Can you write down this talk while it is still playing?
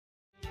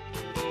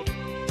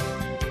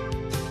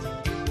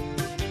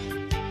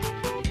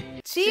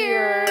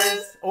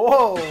Cheers!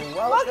 Oh,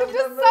 Welcome to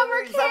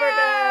summer camp!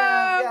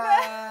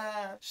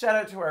 Yeah. Shout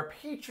out to our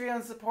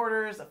Patreon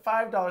supporters.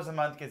 $5 a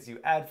month gets you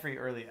ad-free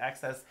early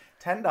access.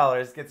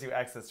 $10 gets you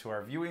access to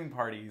our viewing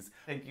parties.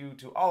 Thank you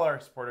to all our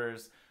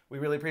supporters. We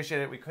really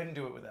appreciate it. We couldn't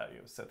do it without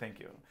you, so thank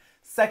you.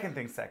 Second,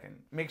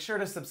 make sure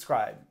to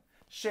subscribe,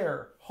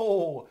 share,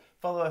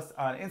 follow us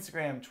on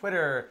Instagram,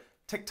 Twitter,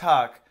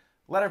 TikTok,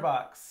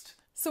 Letterboxd.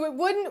 So it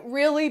wouldn't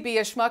really be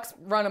a Schmucks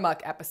Run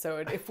Amok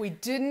episode if we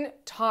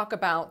didn't talk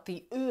about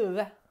the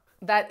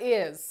that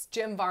is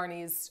Jim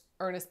Varney's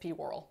Ernest P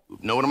Worrell.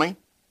 Know what I mean?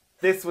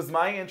 This was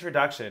my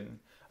introduction.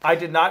 I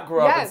did not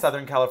grow up in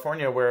Southern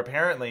California where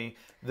apparently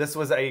this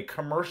was a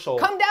commercial.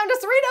 Come down to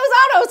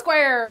Cerritos Auto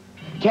Square!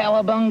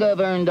 Cowabunga,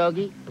 Vern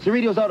Doggy.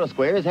 Cerritos Auto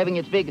Square is having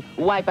its big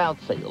wipeout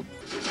sale.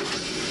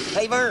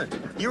 Hey, Vern,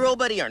 your old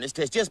buddy Ernest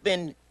has just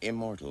been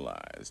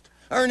immortalized.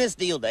 Ernest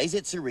Deal Days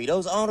at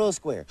Cerritos Auto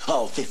Square.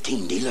 All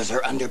 15 dealers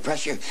are under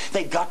pressure.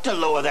 They've got to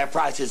lower their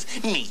prices.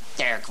 Meet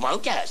their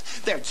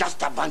quotas. They're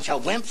just a bunch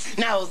of wimps.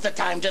 Now's the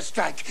time to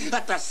strike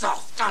at the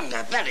soft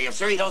underbelly of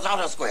Cerritos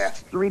Auto Square.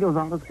 Cerritos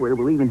Auto Square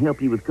will even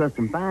help you with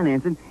custom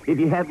financing if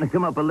you happen to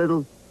come up a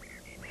little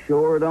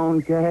short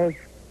on cash.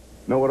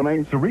 Know what I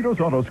mean? Cerritos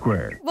Auto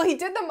Square. Well, he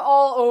did them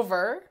all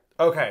over.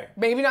 Okay.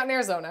 Maybe not in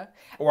Arizona.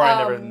 Or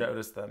I never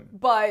noticed them.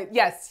 But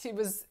yes, it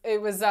was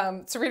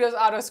Cerritos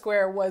Auto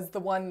Square was the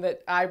one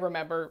that I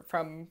remember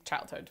from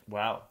childhood.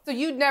 Wow. So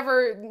you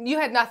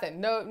had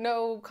nothing.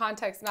 No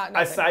context, nothing.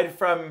 Aside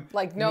from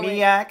like no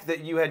Miak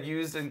that you had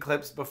used in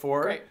clips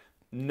before, Great.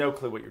 No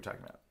clue what you're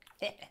talking about.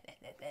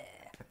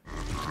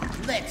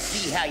 Let's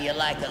see how you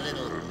like a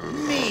little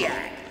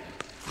Miak.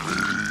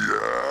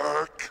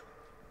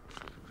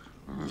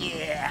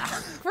 Yeah.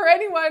 For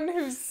anyone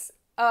who's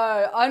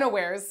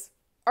unawares,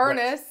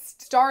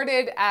 Ernest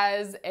started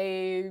as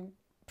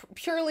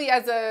purely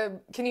as a,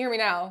 can you hear me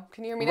now?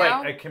 Can you hear me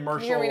now? Right, a commercial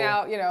can you hear me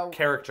now? You know,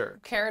 character.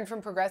 Karen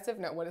from Progressive?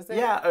 No, what is it?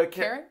 Yeah,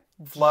 Karen?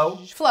 Flo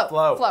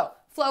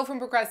from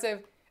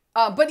Progressive.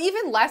 But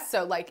even less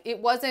so, like it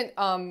wasn't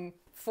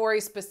for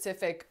a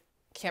specific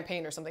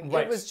campaign or something.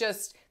 Right. It was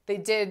just, they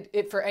did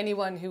it for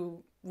anyone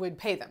who would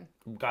pay them.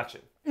 Gotcha.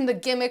 And the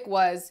gimmick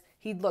was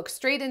he'd look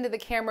straight into the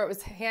camera. It was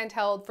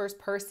handheld, first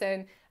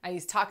person, and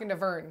he's talking to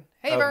Vern.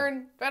 Hey,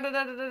 Vern,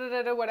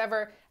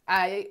 whatever.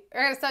 I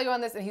gotta sell you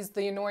on this. And he's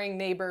the annoying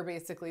neighbor,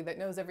 basically, that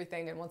knows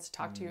everything and wants to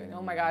talk to you. And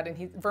oh my God,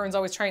 and Vern's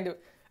always trying to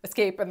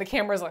escape, and the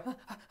camera's like,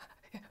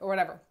 or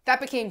whatever.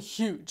 That became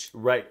huge.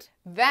 Right.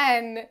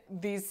 Then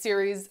these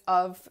series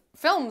of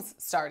films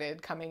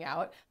started coming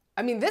out.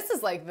 I mean, this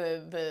is like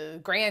the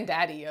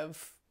granddaddy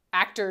of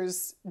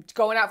actors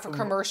going out for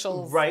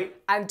commercials, right,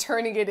 and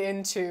turning it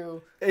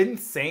into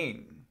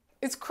insane.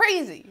 It's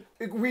crazy.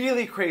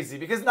 Really crazy,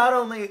 because not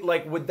only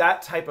like would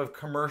that type of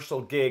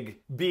commercial gig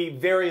be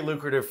very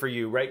lucrative for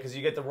you, right? Because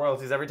you get the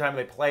royalties every time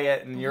they play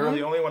it, and you're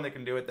the only one that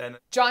can do it then.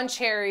 John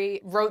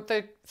Cherry wrote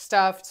the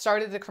stuff,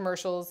 started the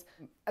commercials.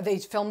 They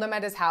filmed them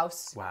at his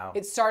house. Wow.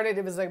 It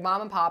was like mom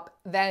and pop,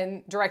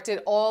 then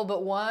directed all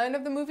but one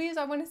of the movies,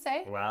 I want to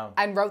say. Wow.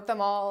 And wrote them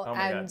all, oh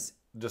my and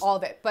God. all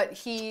of it. But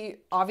he's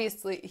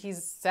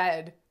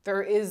said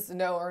there is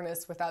no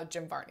Ernest without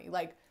Jim Varney.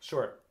 Like,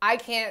 sure. I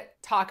can't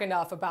talk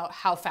enough about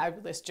how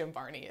fabulous Jim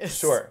Varney is.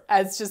 Sure.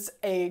 As just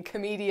a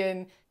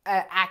comedian,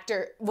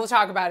 actor. We'll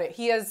talk about it.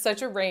 He has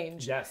such a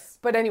range. Yes.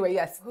 But anyway,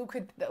 yes. Who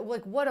could,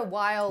 like, what a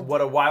wild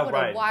ride.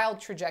 A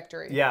wild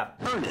trajectory. Yeah.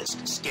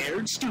 Ernest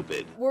Scared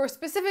Stupid. We're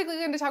specifically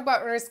going to talk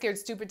about Ernest Scared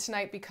Stupid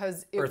tonight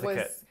because it Eartha was...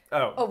 Kitt.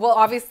 Oh, well,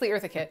 obviously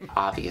Eartha Kitt.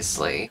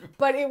 Obviously.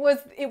 But it was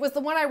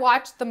the one I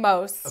watched the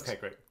most. Okay,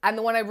 great. And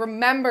the one I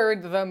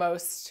remembered the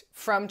most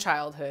from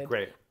childhood.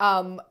 Great.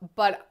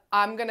 But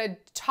I'm gonna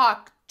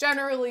talk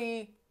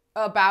generally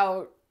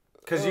about...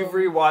 Because you've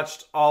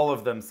rewatched all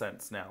of them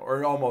since now,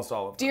 or almost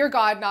all of them. Dear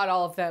God, not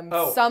all of them.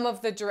 Oh. Some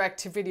of the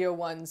direct-to-video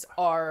ones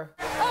are...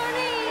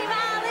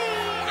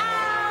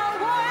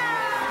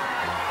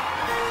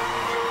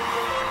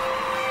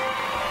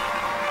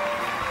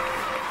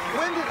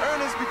 When did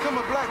Ernest become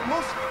a black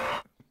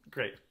Muslim?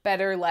 Great.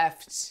 better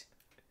left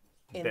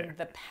in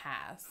the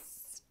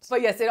past.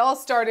 But yes, it all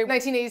started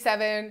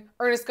 1987.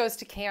 Ernest Goes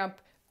to Camp.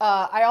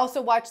 I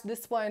also watched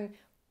this one,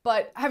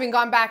 but having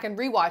gone back and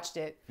rewatched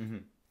it,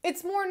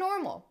 it's more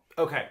normal.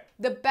 Okay.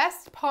 The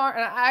best part,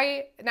 and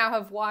I now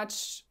have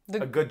watched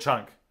a good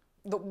chunk.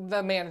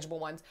 The manageable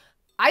ones.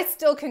 I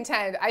still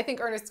contend, I think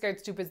Ernest Scared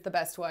Stupid is the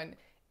best one.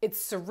 It's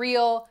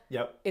surreal.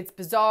 Yep. It's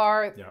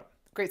bizarre. Yep.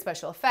 Great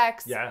special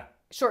effects. Yeah.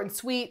 Short and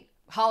sweet.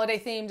 Holiday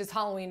themed. It's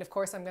Halloween. Of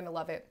course, I'm going to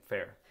love it.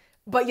 Fair.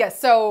 But yes,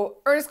 so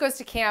Ernest Goes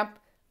to Camp.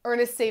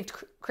 Ernest Saved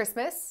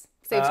Christmas.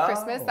 Saves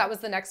Christmas. That was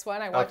the next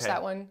one. I watched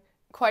that one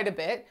quite a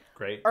bit.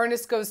 Great.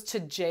 Ernest Goes to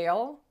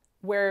Jail,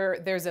 where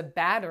there's a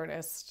bad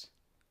Ernest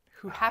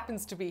who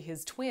happens to be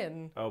his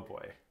twin. Oh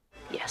boy.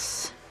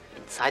 Yes,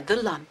 inside the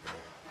lump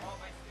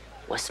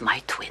was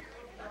my twin.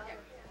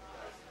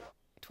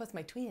 It was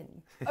my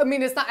twin. I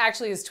mean, it's not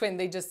actually his twin.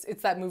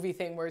 It's that movie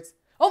thing where it's,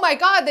 oh my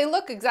God, they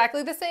look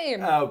exactly the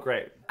same. Oh,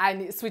 great.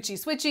 And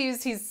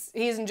switchies.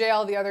 He's in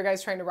jail. The other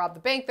guy's trying to rob the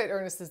bank that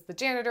Ernest is the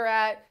janitor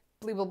at.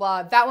 blah, blah,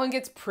 blah. That one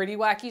gets pretty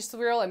wacky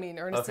surreal. I mean,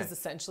 Ernest Okay. is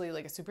essentially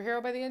like a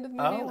superhero by the end of the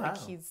movie. Oh, Like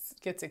wow. he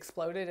gets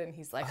exploded and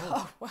he's like,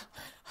 oh,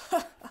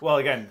 wow. Well,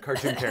 again,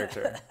 cartoon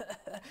character.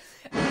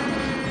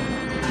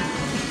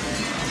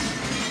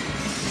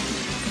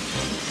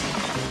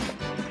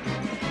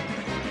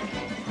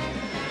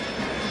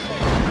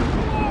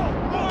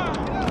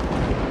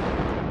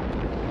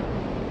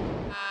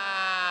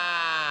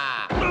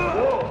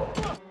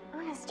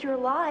 Ernest, you're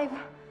alive.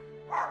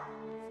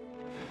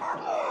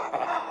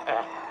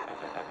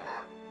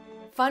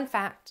 Fun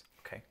fact.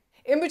 Okay.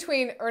 In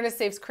between Ernest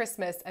Saves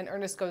Christmas and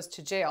Ernest Goes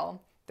to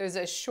Jail, there's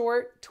a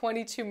short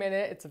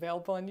 22-minute, it's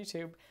available on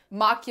YouTube,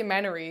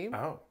 mockumentary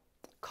Oh.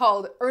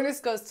 called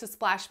Ernest Goes to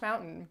Splash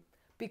Mountain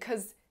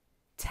because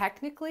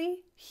technically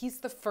he's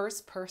the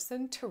first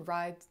person to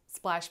ride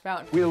Splash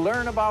Mountain. We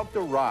learn about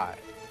the ride,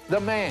 the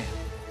man,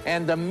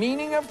 and the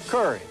meaning of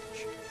courage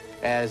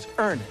as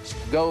Ernest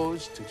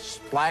goes to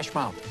Splash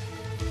Mountain.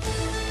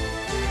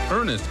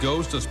 Ernest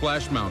Goes to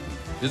Splash Mountain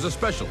is a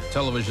special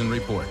television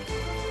report.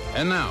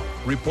 And now,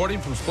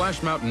 reporting from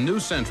Splash Mountain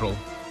News Central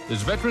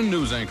is veteran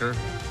news anchor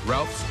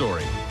Ralph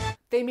Story.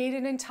 They made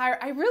an entire,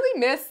 I really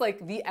miss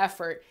like the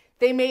effort.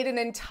 They made an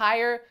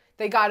entire,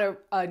 they got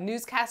a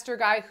newscaster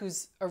guy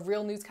who's a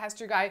real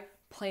newscaster guy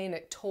playing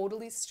it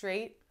totally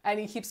straight. And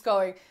he keeps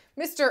going,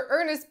 Mr.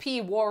 Ernest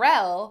P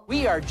Worrell.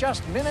 We are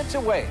just minutes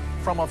away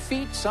from a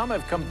feat some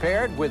have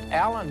compared with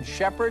Alan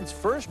Shepard's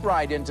first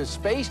ride into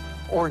space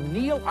or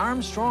Neil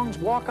Armstrong's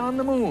walk on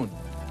the moon.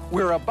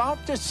 We're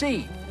about to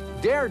see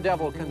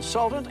daredevil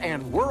consultant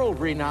and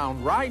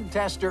world-renowned ride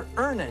tester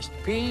Ernest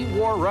P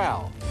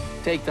Worrell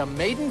take the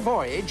maiden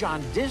voyage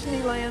on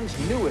Disneyland's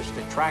newest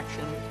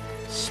attraction,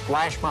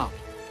 Splash Mountain.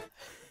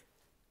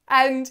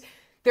 And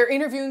they're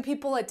interviewing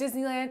people at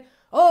Disneyland.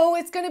 Oh,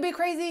 it's gonna be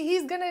crazy.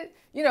 He's gonna,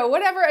 you know,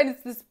 whatever. And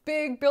it's this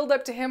big build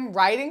up to him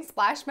riding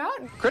Splash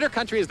Mountain. Critter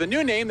Country is the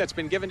new name that's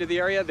been given to the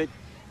area that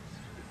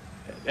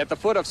at the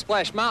foot of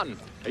Splash Mountain.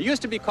 It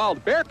used to be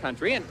called Bear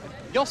Country, and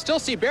you'll still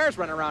see bears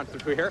running around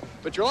through here,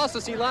 but you'll also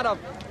see a lot of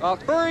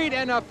furried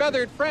and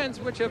feathered friends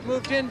which have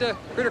moved into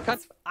Critter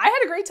Country. I had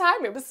a great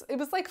time. It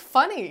was like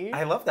funny.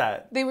 I love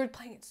that. They were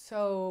playing it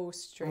so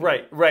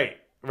straight. Right.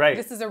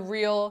 This is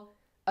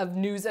a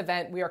news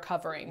event we are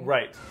covering.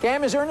 Right.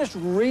 Cam, is Ernest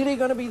really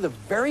going to be the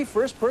very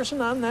first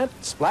person on that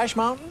Splash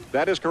Mountain?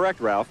 That is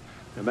correct, Ralph.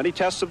 Now, many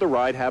tests of the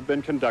ride have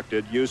been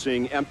conducted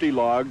using empty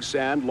logs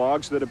and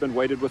logs that have been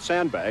weighted with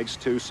sandbags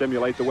to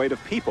simulate the weight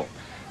of people.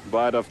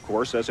 But, of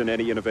course, as in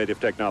any innovative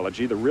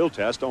technology, the real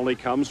test only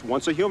comes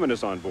once a human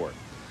is on board.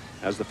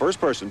 As the first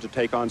person to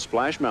take on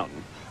Splash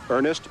Mountain,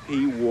 Ernest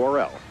P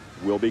Worrell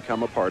will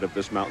become a part of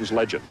this mountain's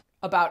legend.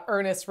 About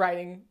Ernest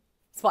riding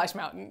Splash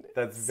Mountain.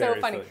 That's so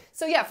very funny. silly.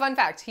 So yeah, fun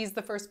fact, he's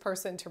the first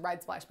person to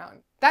ride Splash Mountain.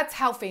 That's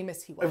how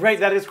famous he was.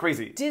 Right, that is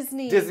crazy.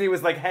 Disney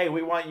was like, hey,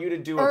 we want you to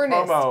do a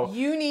Ernest, promo.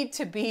 you need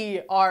to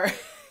be our... Isn't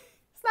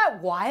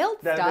that wild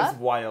stuff? That is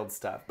wild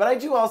stuff. But I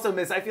do also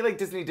miss, I feel like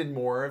Disney did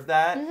more of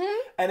that.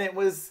 And it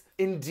was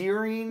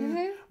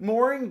endearing,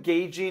 more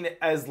engaging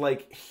as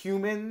like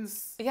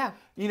humans. Yeah.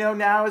 You know,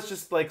 now it's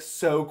just like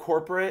so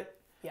corporate.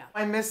 Yeah.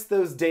 I miss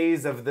those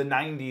days of the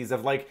 90s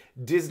of like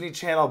Disney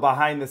Channel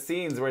behind the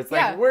scenes where it's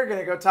like, Yeah. we're going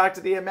to go talk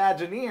to the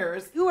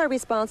Imagineers. Who are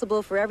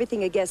responsible for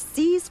everything a guest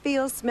sees,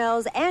 feels,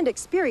 smells, and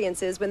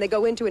experiences when they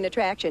go into an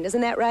attraction.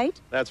 Isn't that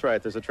right? That's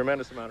right. There's a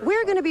tremendous amount of...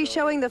 We're going to be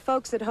showing the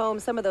folks at home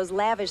some of those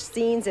lavish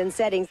scenes and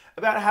settings.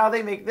 About how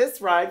they make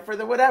this ride for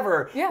the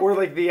whatever. Yeah. Or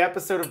like the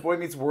episode of Boy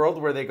Meets World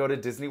where they go to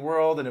Disney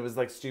World and it was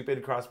like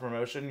stupid cross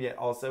promotion yet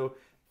also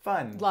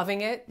fun.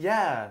 Loving it.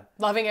 Yeah.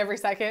 Loving every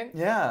second.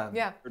 Yeah.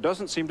 Yeah. There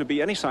doesn't seem to be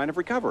any sign of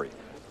recovery.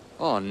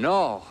 Oh,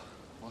 no.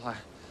 Well, I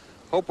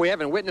hope we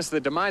haven't witnessed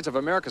the demise of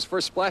America's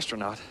first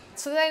splastronaut.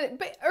 So then,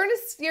 but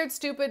Ernest Scared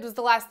Stupid was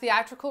the last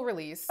theatrical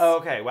release. Oh,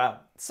 okay, wow.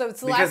 So it's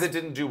the because last... it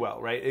didn't do well,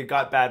 right? It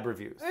got bad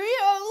reviews. Yeah,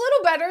 a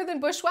little better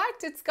than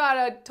Bushwhacked. It's got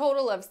a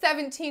total of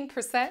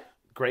 17%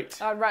 Great.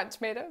 on Rotten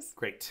Tomatoes.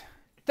 Great.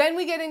 Then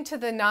we get into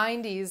the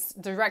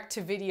 90s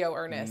direct-to-video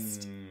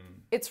Ernest.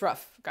 It's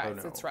rough, guys.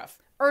 Oh, no. It's rough.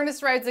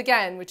 Ernest Rides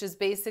Again, which is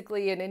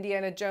basically an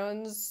Indiana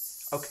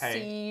Jones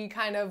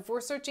kind of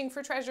we're searching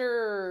for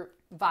treasure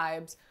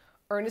vibes.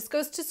 Ernest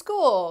Goes to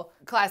School,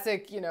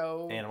 classic, you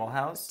know, Animal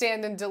House?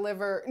 Stand and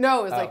Deliver.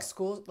 No, it was like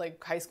school,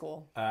 like high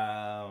school.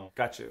 Oh,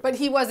 got you. But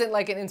he wasn't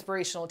like an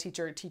inspirational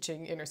teacher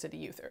teaching inner city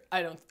youth.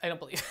 I don't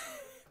believe.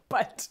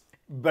 But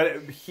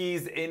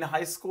he's in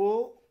high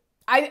school?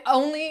 I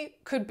only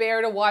could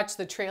bear to watch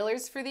the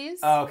trailers for these.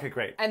 Oh, okay,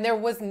 great. And there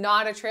was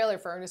not a trailer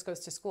for Ernest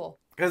Goes to School.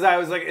 Because I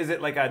was like, is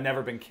it like a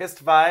Never Been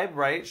Kissed vibe,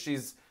 right?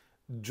 She's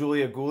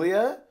Julia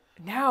Gulia?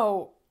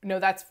 No,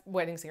 that's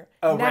Wedding Singer.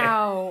 Oh,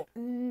 right.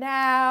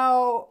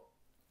 Now,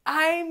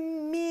 I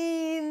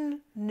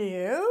mean,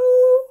 no.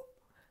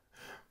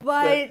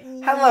 But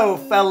hello,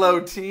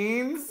 fellow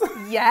teens.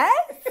 Yes.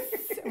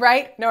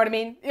 Right? Know what I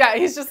mean? Yeah,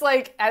 he's just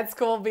like at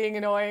school being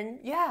annoying.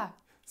 Yeah.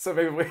 So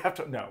maybe we have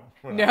to, no.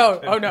 No,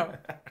 oh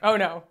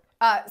no.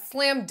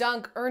 Slam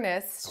Dunk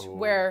Ernest,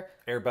 where...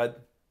 Air Bud.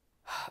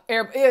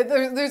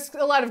 There's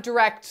a lot of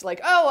direct,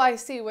 like, oh, I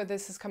see where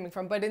this is coming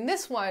from. But in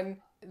this one,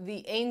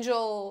 the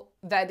angel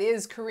that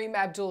is Kareem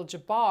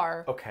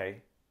Abdul-Jabbar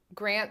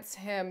grants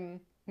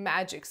him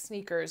magic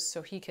sneakers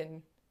so he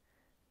can,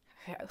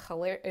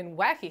 in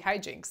wacky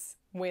hijinks,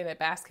 win at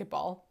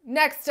basketball.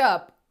 Next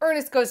up,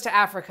 Ernest Goes to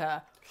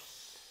Africa.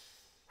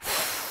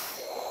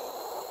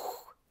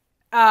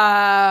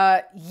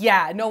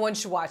 Yeah, no one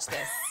should watch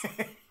this.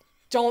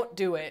 Don't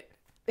do it.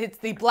 It's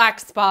the black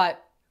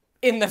spot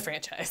in the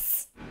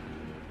franchise.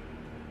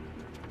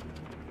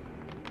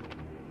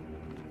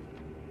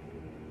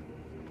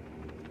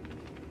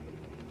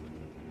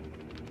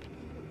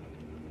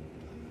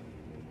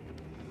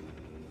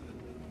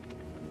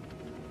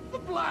 The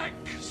black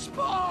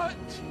spot!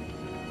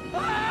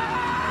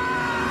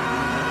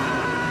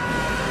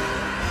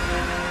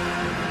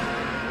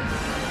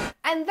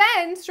 And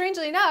then,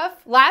 strangely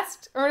enough,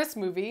 last Ernest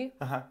movie,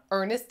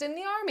 Ernest in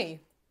the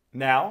Army.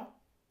 Now?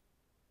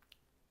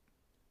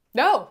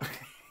 No.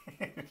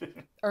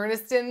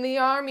 Ernest in the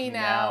Army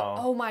now.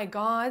 Oh my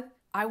God.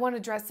 I want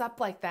to dress up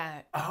like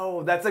that.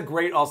 Oh, that's a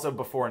great also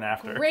before and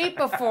after. Great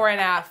before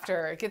and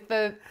after. Get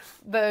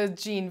the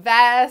jean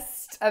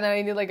vest, and then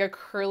I need like a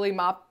curly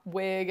mop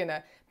wig and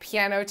a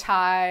piano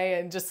tie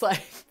and just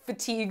like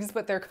fatigues,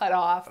 but they're cut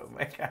off. Oh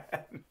my God.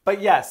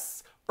 But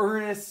yes,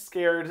 Ernest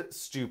Scared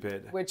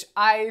Stupid. Which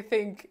I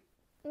think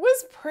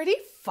was pretty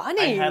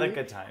funny. I had a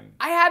good time.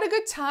 I had a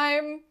good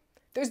time.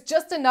 There's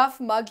just enough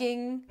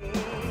mugging.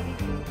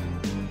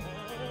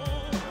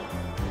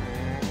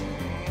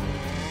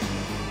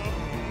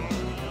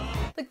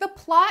 Like, the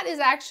plot is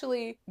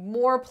actually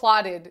more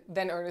plotted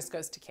than Ernest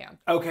Goes to Camp.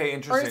 Okay,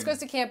 interesting. Ernest Goes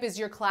to Camp is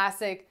your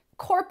classic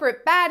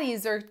corporate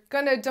baddies are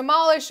gonna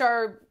demolish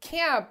our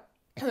camp.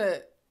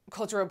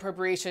 Cultural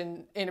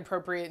appropriation,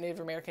 inappropriate Native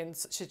American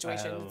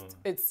situation. Oh.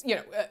 It's,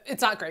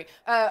 it's not great.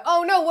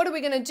 Oh no, what are we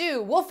gonna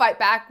do? We'll fight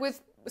back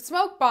with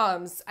smoke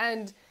bombs.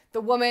 And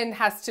the woman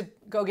has to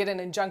go get an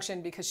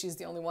injunction because she's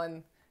the only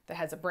one that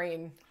has a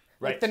brain.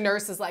 Right. Like, the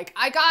nurse is like,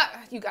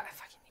 you got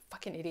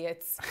fucking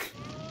idiots.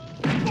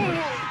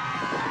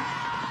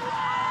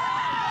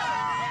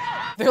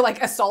 They're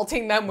like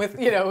assaulting them with,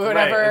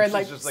 whatever, right. and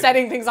like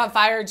setting things on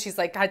fire. And she's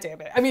like, God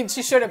damn it. I mean,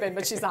 she should have been,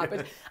 but she's not.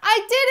 But I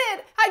did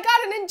it. I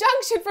got an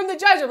injunction from the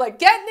judge. I'm like,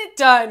 getting it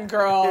done,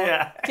 girl.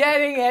 Yeah.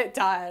 Getting it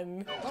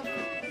done.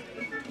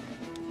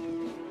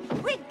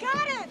 We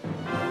got it.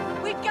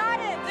 We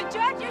got it. The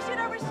judge issued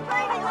a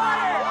restraining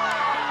order.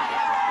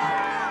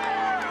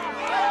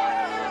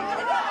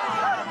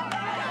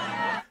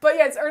 But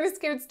yeah, it's Ernest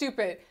Scared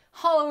Stupid.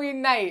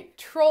 Halloween night,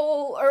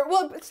 troll,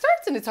 it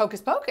starts and it's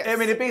Hocus Pocus. I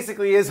mean, it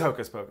basically is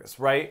Hocus Pocus,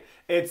 right?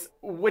 It's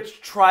witch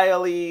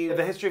trial-y,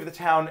 the history of the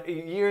town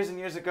years and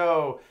years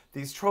ago,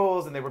 these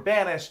trolls, and they were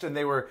banished, and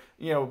they were,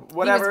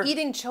 whatever. He was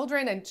eating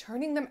children and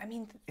turning them,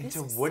 this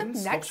into is wooden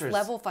some next sculptures.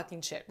 level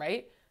fucking shit,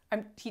 right?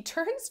 He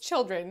turns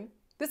children,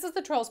 this is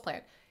the troll's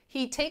plan.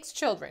 He takes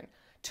children,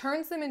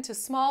 turns them into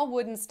small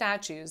wooden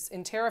statues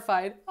in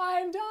terrified,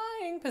 I'm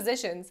dying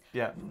positions.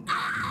 Yeah.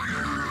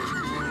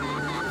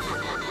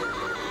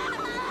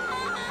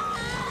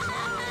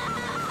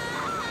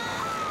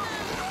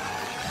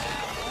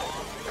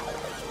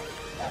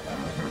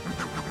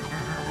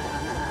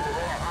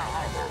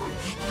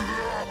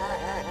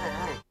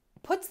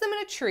 Puts them in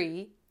a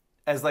tree.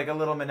 As like a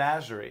little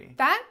menagerie.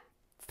 That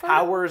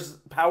powers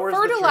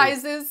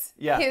fertilizes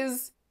the tree.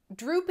 his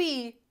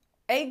droopy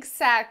egg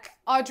sac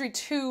Audrey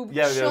tube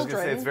Yeah, children. I was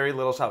gonna say, it's very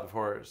Little Shop of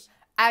Horrors.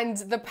 And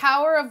the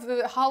power of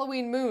the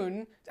Halloween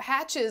moon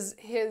hatches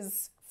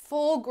his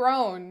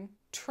full-grown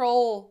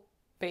troll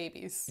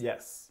babies.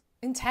 Yes.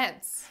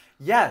 Intense.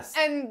 Yes.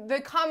 And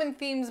the common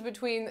themes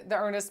between the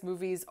Ernest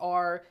movies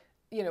are,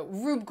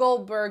 Rube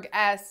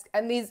Goldberg-esque,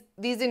 and these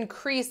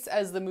increase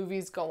as the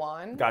movies go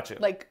on. Gotcha.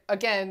 Like,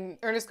 again,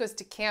 Ernest Goes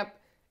to Camp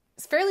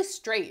is fairly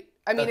straight.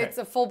 I mean, It's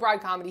a full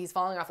broad comedy. He's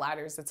falling off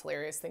ladders. It's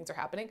hilarious. Things are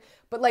happening.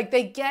 But, like,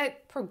 they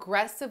get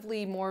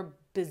progressively more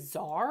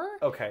bizarre.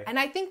 Okay. And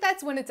I think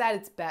that's when it's at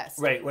its best.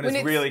 Right, when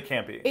it's really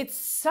campy. It's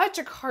such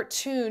a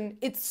cartoon.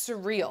 It's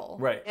surreal.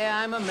 Right. Yeah,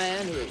 I'm a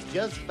man who has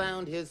just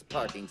found his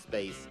parking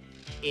space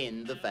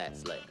in the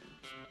fast lane.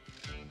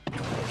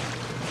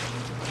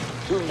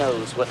 Who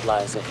knows what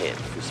lies ahead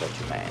for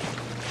such a man?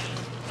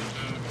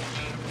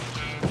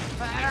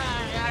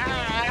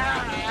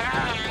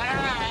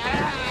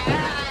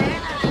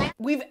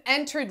 We've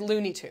entered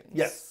Looney Tunes.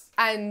 Yes.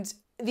 And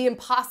the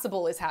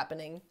impossible is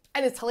happening.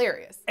 And it's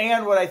hilarious.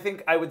 And what I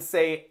think I would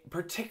say,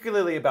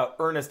 particularly about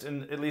Ernest,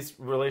 in at least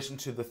relation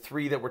to the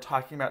three that we're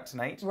talking about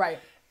tonight, right,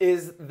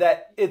 is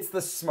that it's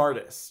the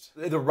smartest.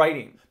 The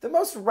writing, the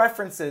most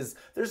references.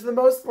 There's the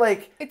most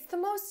It's the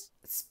most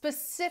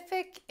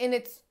specific in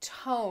its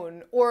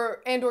tone,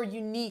 or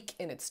unique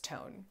in its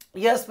tone.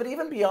 Yes, but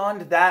even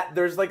beyond that,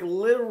 there's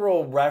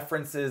literal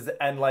references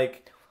and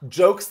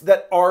jokes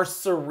that are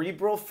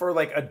cerebral for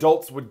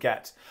adults would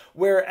get.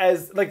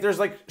 Whereas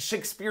there's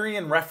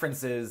Shakespearean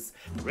references.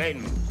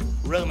 Friends,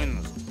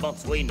 Romans,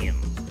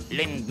 Botswanians,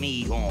 lend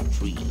me your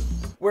tree.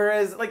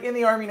 Whereas, like, in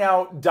the Army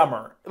now,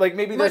 dumber. Like,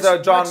 maybe there's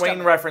a John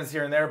Wayne reference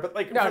here and there, but,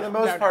 like, for the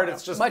most part,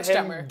 it's just much him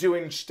dumber.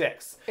 doing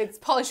shticks. It's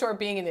Pauly Shore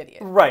being an idiot.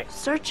 Right.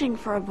 Searching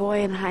for a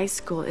boy in high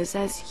school is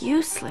as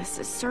useless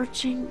as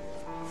searching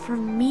for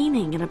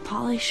meaning in a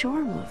Pauly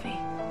Shore movie.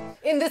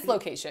 In this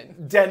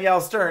location. Danielle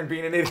Stern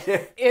being an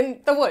idiot.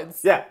 In the woods.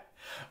 Yeah.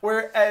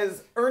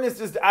 Whereas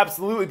Ernest is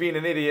absolutely being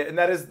an idiot, and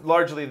that is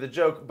largely the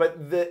joke,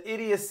 but the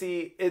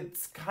idiocy,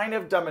 it's kind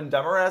of Dumb and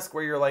Dumber-esque,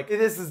 where you're like,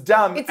 this is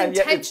dumb. It's and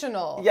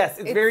intentional. Yet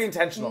it's very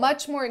intentional.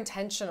 Much more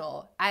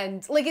intentional.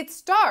 And like it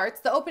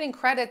starts, the opening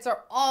credits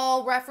are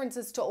all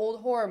references to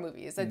old horror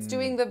movies. It's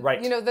doing the,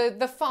 right. you know,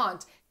 the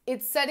font.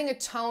 It's setting a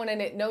tone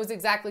and it knows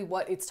exactly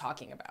what it's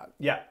talking about.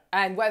 Yeah.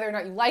 And whether or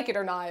not you like it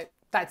or not,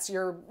 that's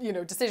your, you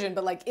know, decision,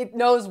 but like it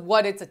knows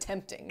what it's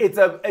attempting.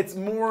 It's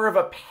more of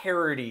a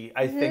parody,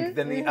 I think,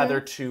 than the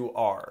other two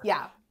are.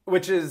 Yeah.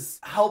 Which is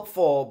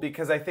helpful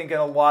because I think in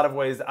a lot of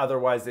ways,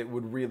 otherwise it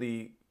would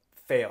really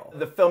fail.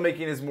 The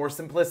filmmaking is more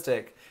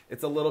simplistic.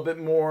 It's a little bit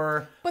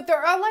more... But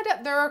there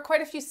are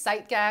quite a few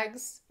sight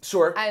gags.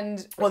 Sure.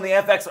 And... Well, the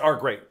FX are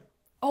great.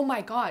 Oh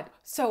my God.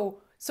 So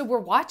we're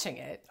watching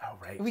it. Oh,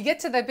 right. We get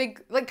to the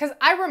big, like, because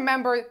I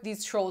remember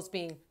these trolls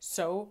being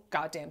so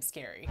goddamn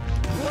scary.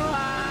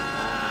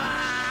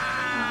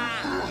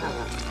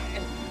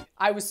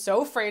 I was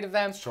so afraid of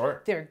them.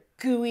 Sure. They're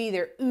gooey,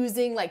 they're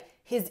oozing, like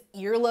his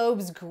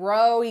earlobes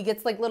grow. He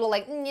gets like little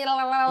like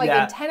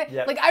antenna.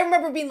 Yeah. Like I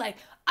remember being like,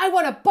 I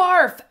want to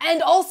barf,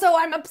 and also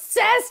I'm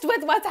obsessed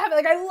with what's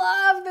happening. Like I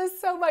love this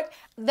so much.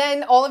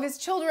 Then all of his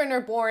children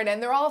are born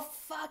and they're all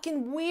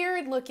fucking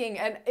weird looking.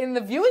 And in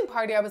the viewing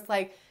party, I was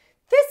like,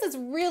 this is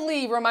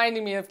really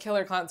reminding me of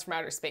Killer Clowns from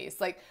Outer Space.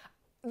 Like,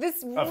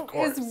 this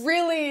is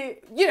really,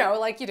 you know,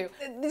 like you do.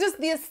 Just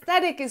the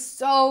aesthetic is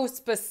so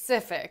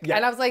specific. Yeah.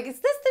 And I was like, is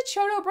this the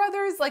Chodo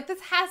Brothers? Like, this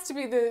has to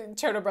be the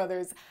Chodo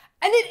Brothers.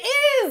 And it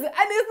is! And isn't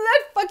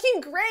that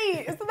fucking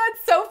great? Isn't that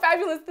so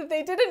fabulous that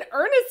they did an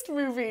Ernest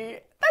movie?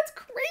 That's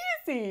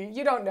crazy.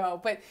 You don't know,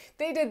 but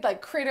they did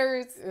like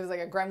Critters. It was like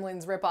a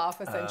Gremlins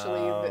ripoff,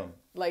 essentially. That,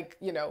 like,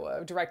 you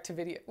know, direct to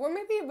video. Or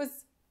maybe it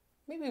was...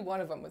 Maybe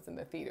one of them was in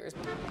the theaters.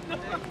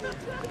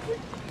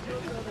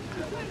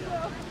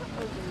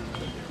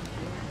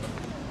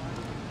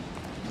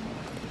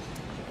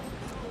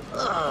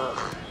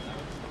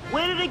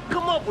 Where did they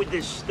come up with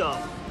this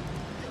stuff?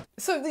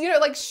 So, you know,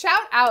 like,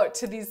 shout out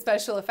to these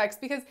special effects,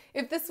 because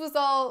if this was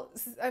all,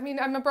 I mean,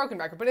 I'm a broken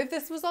record, but if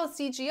this was all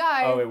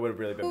CGI, oh, it would have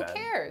really been bad. Who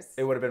cares?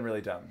 It would have been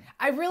really dumb.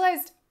 I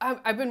realized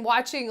I've been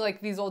watching,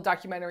 like, these old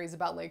documentaries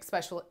about, like,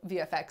 special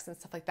VFX and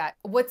stuff like that.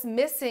 What's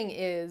missing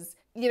is,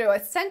 you know,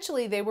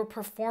 essentially they were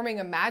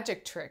performing a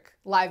magic trick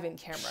live in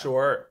camera.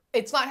 Sure.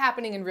 It's not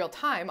happening in real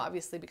time,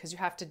 obviously, because you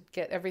have to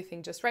get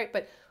everything just right,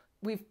 but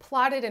we've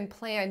plotted and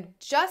planned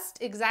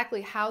just exactly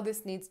how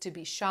this needs to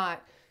be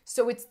shot.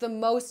 So it's the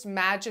most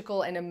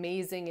magical and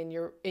amazing in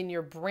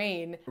your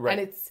brain.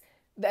 Right.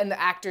 And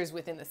the actors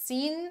within the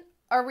scene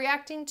are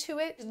reacting to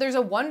it. There's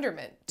a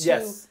wonderment to,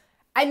 yes.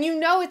 And you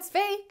know it's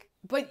fake,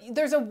 but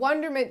there's a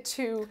wonderment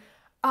to,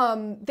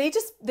 they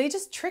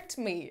just tricked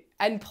me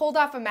and pulled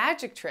off a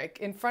magic trick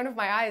in front of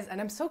my eyes, and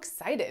I'm so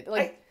excited.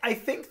 Like I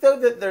think though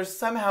that there's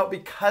somehow,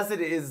 because it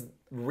is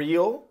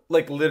real,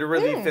 like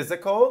literally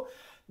physical,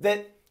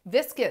 that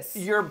viscous.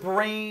 Your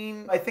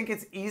brain, I think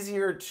it's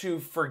easier to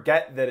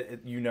forget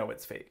that you know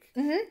it's fake.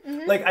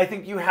 Like, I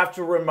think you have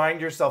to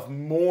remind yourself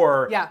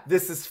more,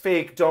 this is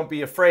fake, don't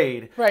be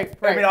afraid. Right.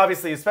 I mean,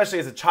 obviously, especially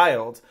as a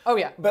child. Oh,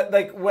 yeah. But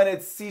like, when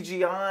it's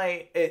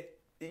CGI,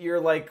 you're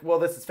like, well,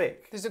 this is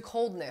fake. There's a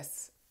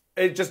coldness.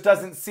 It just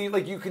doesn't seem,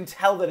 like, you can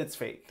tell that it's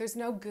fake. There's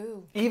no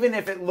goo. Even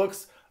if it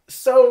looks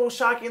so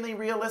shockingly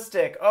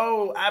realistic.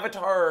 Oh,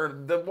 Avatar,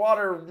 the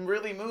water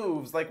really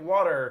moves like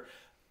water.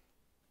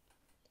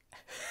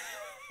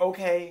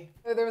 Okay.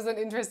 There was an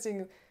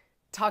interesting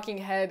talking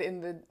head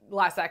in the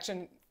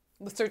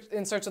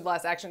In Search of the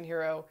Last Action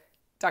Hero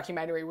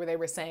documentary where they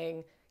were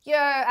saying,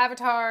 yeah,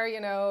 Avatar, you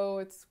know,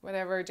 it's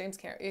whatever, James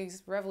Cameron,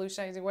 he's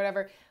revolutionizing,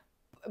 whatever.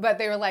 But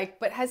they were like,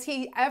 but has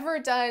he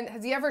ever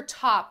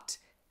topped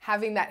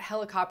having that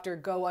helicopter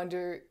go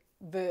under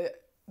the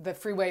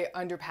freeway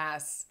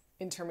underpass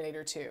in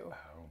Terminator 2? Oh.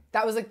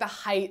 That was like the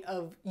height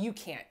of, you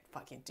can't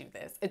fucking do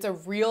this. It's a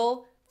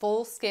real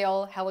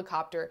full-scale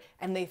helicopter,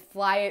 and they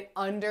fly it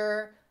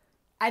under,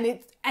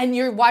 and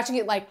you're watching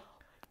it like,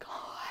 God.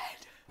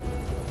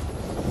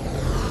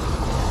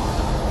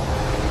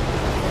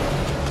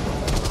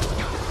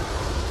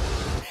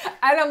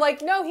 And I'm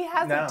like, no, he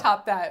hasn't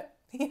topped that.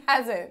 He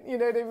hasn't, you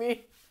know what I mean?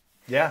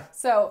 Yeah.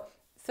 So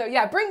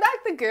yeah, bring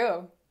back the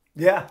goo.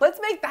 Yeah. Let's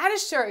make that a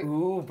shirt.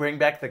 Ooh, bring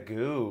back the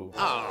goo.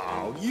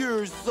 Oh,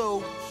 you're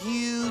so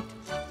cute.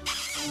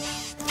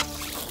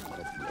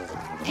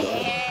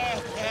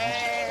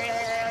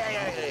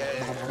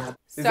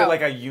 Is it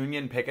like a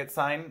union picket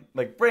sign?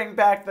 Like, bring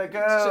back the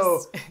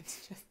go.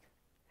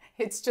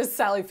 It's just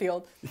Sally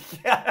Field.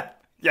 Yeah.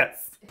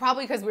 Yes.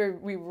 Probably because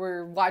we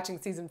were watching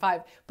season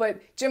 5,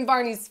 but Jim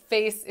Varney's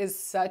face is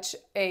such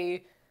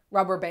a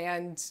rubber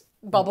band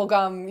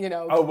bubblegum, you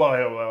know. Oh,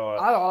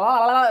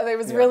 well. It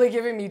was really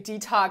giving me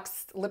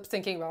detox lip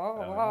syncing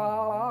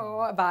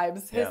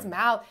vibes. His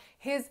mouth,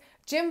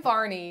 Jim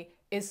Varney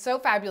is so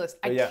fabulous.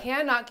 I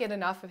cannot get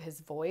enough of his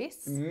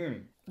voice.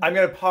 I'm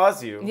going to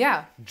pause you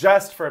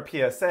just for a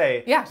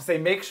PSA to say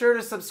make sure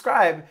to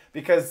subscribe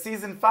because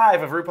season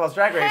 5 of RuPaul's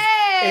Drag Race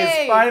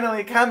is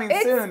finally coming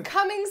soon. It's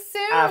coming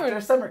soon. After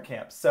summer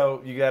camp.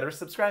 So you got to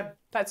subscribe.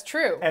 That's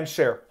true. And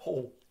share.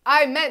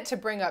 I meant to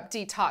bring up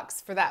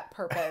detox for that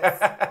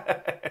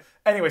purpose.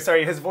 Anyway,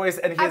 sorry, his voice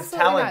and his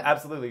talent,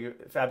 absolutely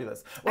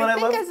fabulous. Well, I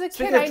think as a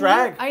kid,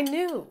 I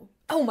knew.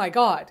 Oh my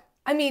God.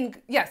 I mean,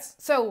 yes.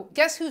 So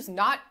guess who's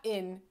not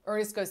in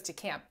Ernest Goes to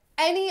Camp?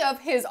 Any of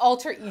his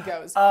alter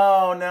egos.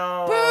 Oh,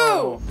 no.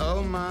 Boo!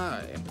 Oh,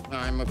 my.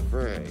 I'm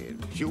afraid.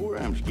 Sure,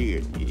 I'm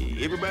scared.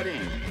 Everybody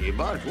in your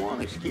boss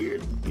one is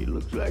scared. It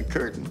looks like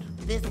curtains.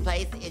 This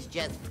place is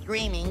just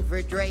screaming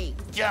for Drake.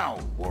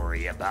 Don't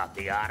worry about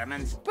the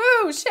Ottomans.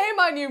 Boo! Shame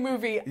on you,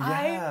 movie. Yeah.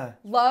 I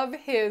love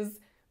his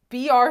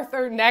B.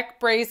 Arthur neck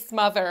brace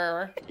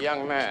smother.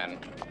 Young man,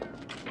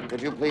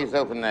 could you please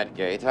open that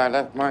gate? I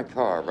left my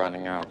car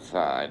running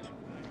outside.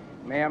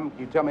 Ma'am, can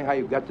you tell me how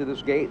you got to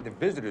this gate? The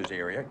visitors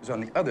area is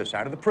on the other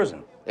side of the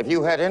prison. If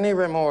you had any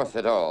remorse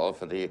at all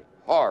for the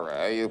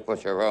horror you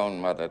put your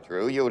own mother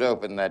through, you'd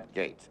open that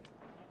gate.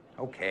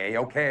 Okay.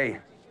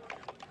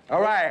 All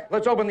right,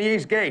 let's open the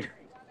east gate.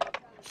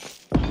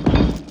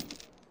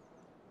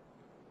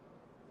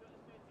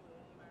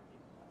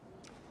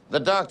 The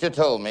doctor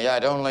told me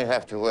I'd only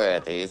have to wear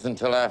these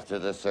until after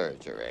the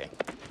surgery.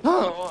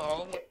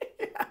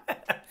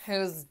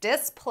 Who's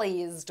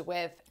displeased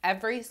with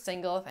every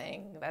single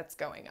thing that's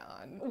going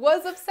on,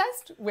 was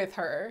obsessed with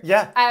her.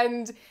 Yeah.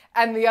 And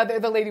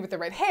the lady with the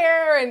red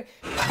hair and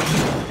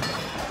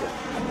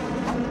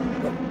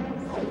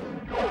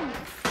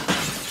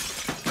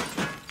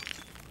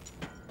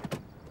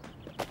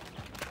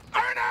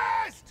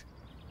Ernest!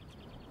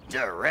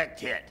 Direct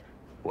hit.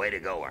 Way to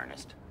go,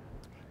 Ernest.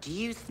 Do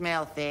you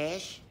smell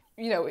fish?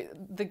 You know,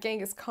 the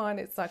Genghis Khan,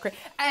 it's not great.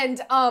 And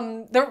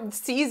the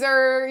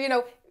Caesar, you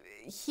know,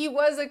 he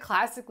was a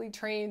classically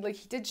trained, like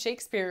he did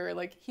Shakespeare,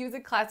 like he was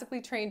a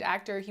classically trained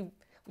actor. He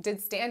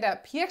did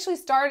stand-up. He actually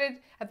started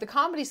at the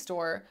Comedy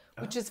Store,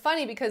 which is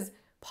funny because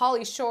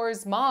Pauly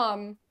Shore's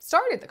mom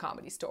started the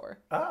Comedy Store.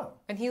 Oh.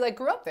 And he like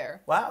grew up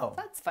there. Wow.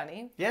 That's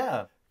funny.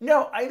 Yeah.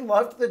 No, I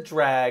loved the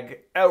drag,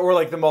 or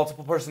like the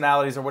multiple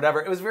personalities or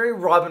whatever. It was very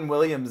Robin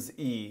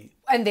Williams-y.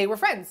 And they were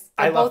friends.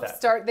 I love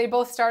that. They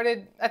both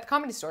started at the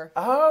Comedy Store.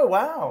 Oh,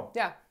 wow.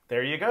 Yeah.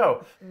 There you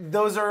go.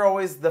 Those are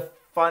always the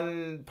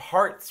fun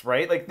parts,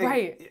 right? Like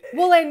right.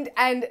 Well,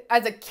 and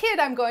as a kid,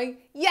 I'm going,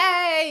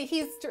 yay,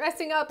 he's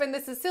dressing up and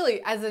this is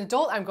silly. As an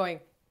adult, I'm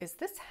going, is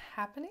this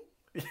happening?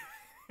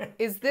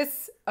 Is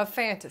this a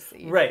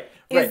fantasy? Right.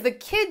 Is the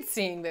kid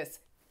seeing this?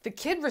 The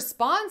kid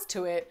responds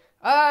to it.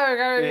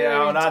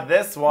 Oh, not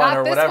this one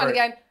or whatever. Not this one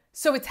again.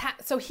 So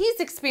so he's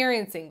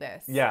experiencing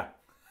this. Yeah.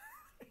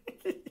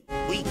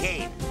 We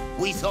came,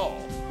 we saw,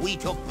 we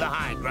took the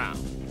high ground.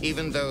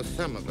 Even though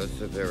some of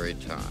us are very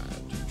tired.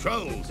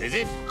 Trolls, is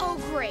it?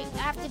 Oh, great. I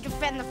have to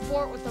defend the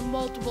fort with a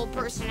multiple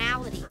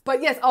personality.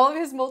 But yes, all of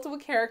his multiple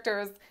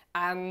characters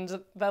and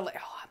oh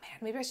man,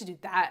 maybe I should do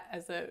that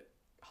as a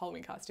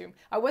Halloween costume.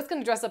 I was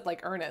going to dress up like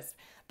Ernest,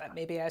 but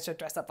maybe I should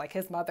dress up like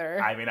his mother.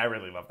 I mean, I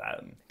really love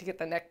that. To get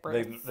the neck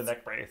brace. The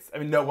neck brace. I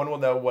mean, no one will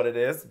know what it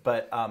is,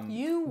 but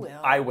you will.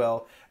 I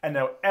will. And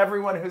now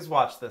everyone who's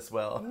watched this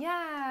will.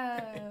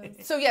 Yeah.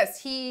 So yes,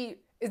 he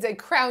is a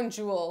crown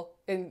jewel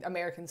in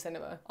American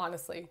cinema,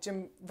 honestly,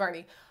 Jim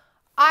Varney.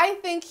 I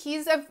think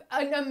he's an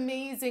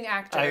amazing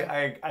actor.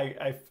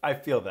 I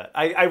feel that.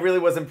 I really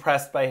was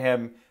impressed by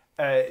him.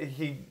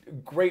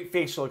 Great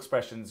facial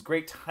expressions,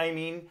 great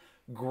timing,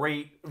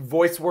 great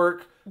voice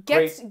work.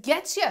 Gets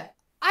you.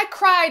 I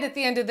cried at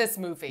the end of this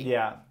movie.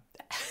 Yeah.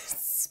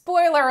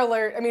 Spoiler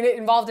alert. I mean, it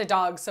involved a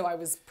dog, so I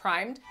was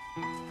primed.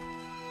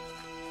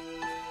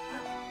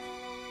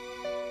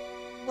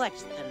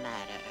 What's the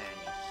matter,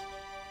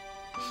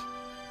 Ernest?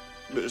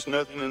 There's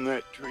nothing in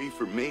that tree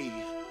for me.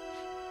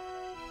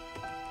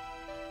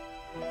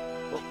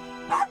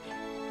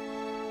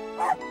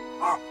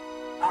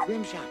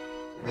 Rimshot!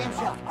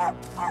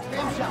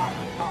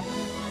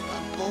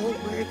 Oh,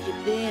 where have you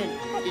been?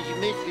 Did you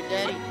miss your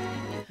daddy?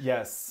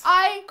 Yes.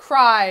 I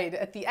cried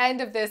at the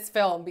end of this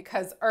film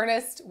because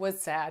Ernest was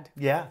sad.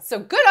 Yeah. So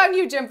good on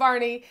you, Jim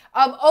Varney.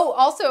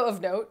 Also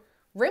of note,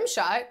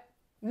 Rimshot,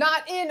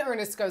 not in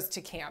Ernest Goes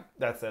to Camp.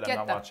 That's it. I'm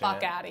not watching it. Get the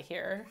fuck out of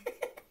here.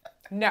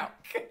 No.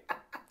 Get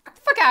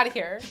the fuck out of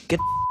here. Get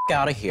the fuck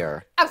out of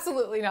here.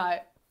 Absolutely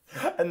not.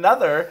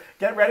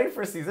 Get ready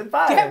for season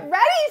 5. Get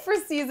ready for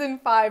season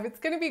 5. It's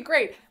going to be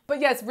great.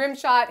 But yes,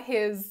 Rimshot,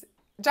 his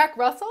Jack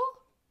Russell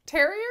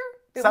Terrier?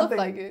 It looked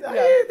like it.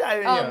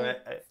 Yeah.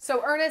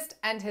 So Ernest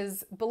and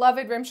his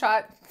beloved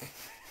Rimshot.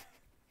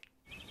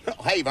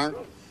 Hey, Vern.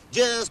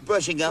 Just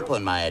brushing up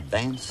on my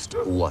advanced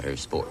water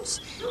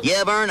sports.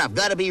 Yeah, Vern, I've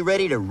got to be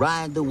ready to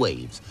ride the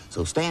waves.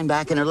 So stand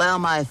back and allow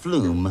my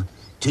flume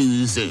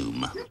to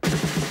zoom.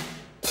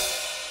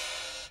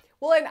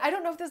 Well, and I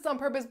don't know if this is on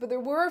purpose, but there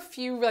were a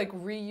few like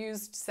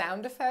reused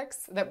sound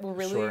effects that were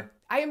really... Sure.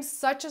 I am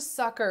such a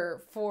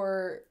sucker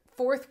for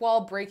fourth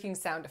wall breaking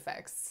sound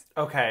effects.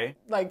 Okay.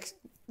 Like,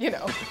 you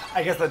know.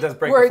 I guess that does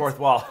break the fourth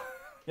wall.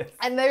 Yes.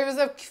 And there was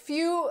a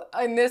few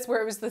in this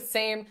where it was the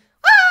same,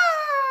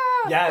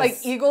 yes. like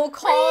eagle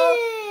call.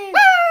 Ah!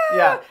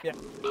 Yeah. Yeah.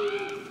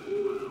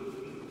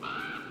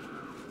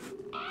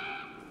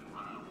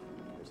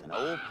 There's an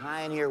old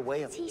pioneer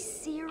way of... Is he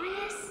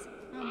serious?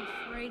 I'm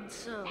afraid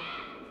so.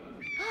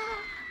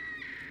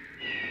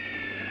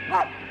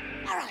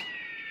 Avaryl,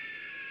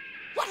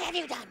 what have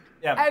you done?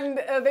 Yeah. And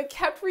they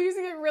kept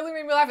reusing it. It really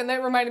made me laugh. And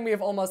that reminded me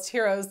of Almost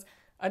Heroes,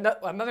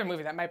 another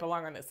movie that might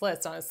belong on this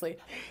list, honestly.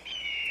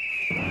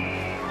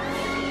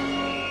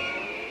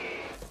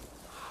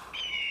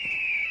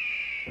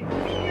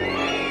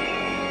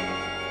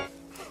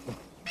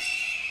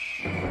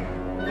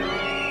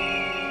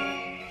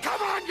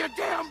 Come on, you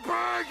damn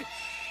bird!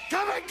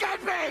 Come and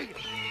get me!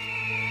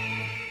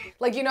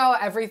 Like, you know how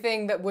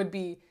everything that would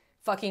be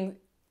fucking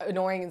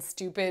annoying and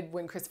stupid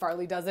when Chris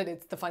Farley does it,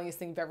 it's the funniest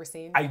thing you've ever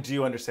seen? I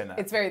do understand that.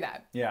 It's very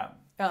that. Yeah.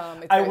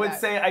 It's I very would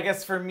that. say, I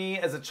guess for me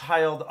as a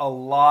child, a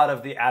lot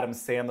of the Adam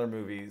Sandler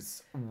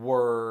movies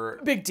were...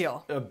 Big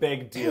deal. A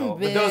big deal.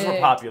 But those were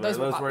popular. Those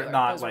were were popular.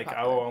 not Those were like,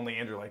 popular. oh, only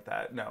Andrew like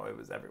that. No, it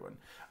was everyone.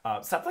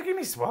 Stop looking at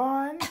me,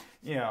 Swan.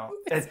 You know,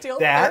 Steal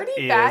that 30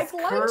 is bag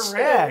lunches.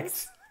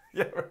 correct.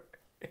 Yeah.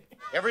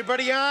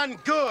 Everybody on?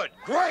 Good.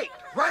 Great.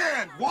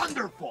 Grand.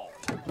 Wonderful.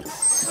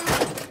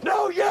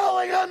 No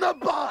yelling on the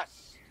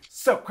bus!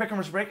 So, quick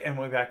commercial break, and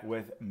we'll be back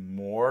with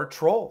more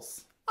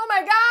trolls. Oh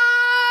my god!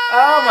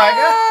 Oh my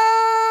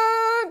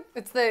god!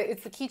 It's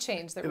the key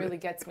change that really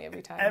gets me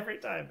every time. Every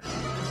time.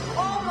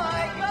 Oh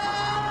my god!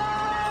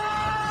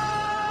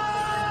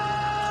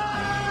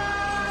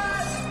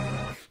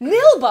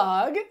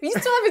 Nilbog? You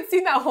still haven't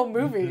seen that whole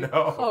movie.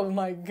 No. Oh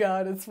my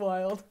god, it's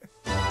wild.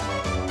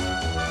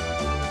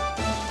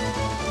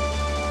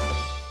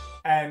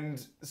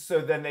 And so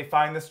then they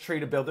find this tree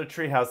to build their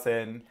treehouse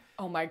in.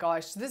 Oh my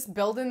gosh, this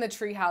building the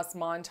treehouse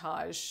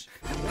montage.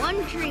 One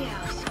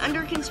treehouse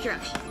under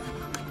construction.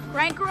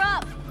 Rank her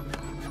up.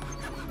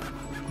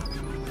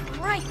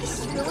 Right, this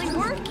is really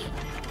working.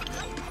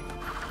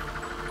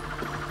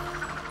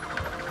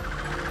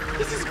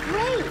 This is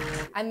great.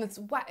 And it's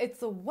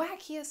the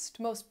wackiest,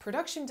 most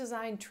production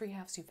designed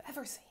treehouse you've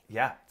ever seen.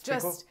 Yeah, it's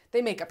pretty Just, cool.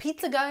 they make a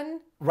pizza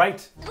gun.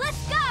 Right.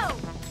 Let's go!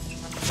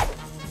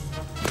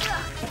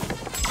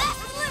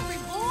 Delivery,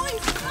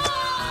 boys!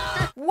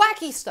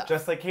 Wacky stuff.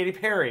 Just like Katy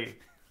Perry.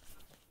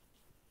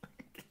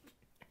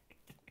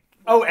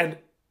 Oh, and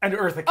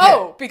Eartha Kitt.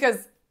 Oh,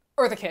 because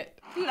Eartha Kitt.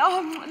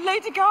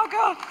 Lady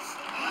Gaga.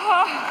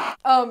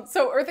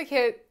 So Eartha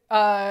Kitt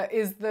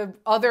is the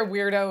other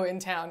weirdo in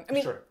town. I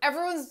mean, Sure.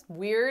 everyone's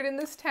weird in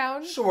this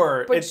town.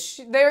 Sure, But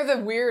they're the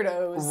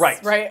weirdos.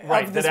 Right. Right. Of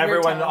That this weird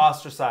everyone town.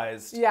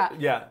 ostracized. Yeah.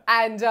 Yeah.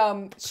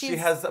 And She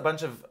has a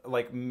bunch of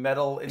like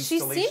metal she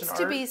installation seems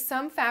to be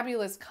some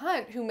fabulous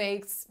cunt who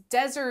makes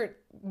desert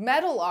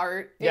metal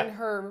art Yeah. in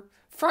her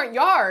front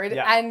yard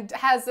Yeah. and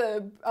has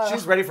a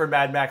She's ready for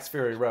Mad Max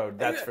Fury Road,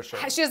 that's for sure.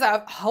 She has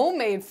a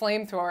homemade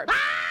flamethrower.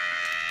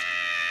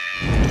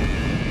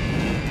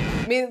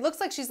 I mean, it looks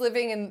like she's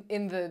living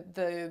in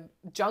the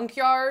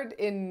junkyard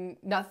in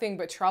Nothing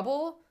But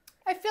Trouble.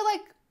 I feel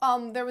like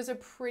there was a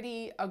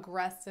pretty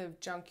aggressive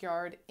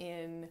junkyard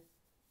in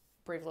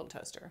Brave Little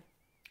Toaster.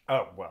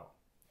 Oh, well.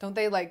 Don't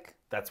they like...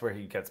 That's where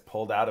he gets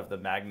pulled out of the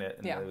magnet,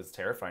 and Yeah. it was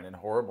terrifying and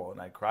horrible, and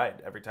I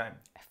cried every time.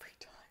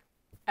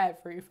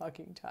 Every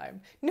fucking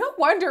time. No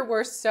wonder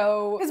we're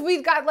so... Because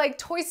we've got like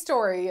Toy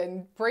Story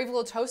and Brave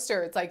Little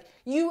Toaster. It's like,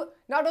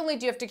 not only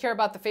do you have to care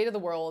about the fate of the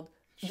world,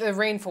 the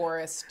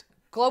rainforest,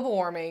 global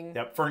warming.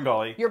 Yep, Fern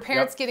Gully. Your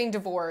parents Yep. getting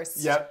divorced.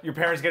 Yep, your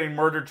parents getting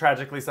murdered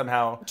tragically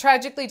somehow.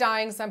 Tragically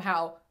dying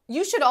somehow.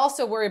 You should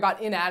also worry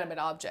about inanimate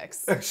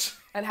objects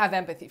and have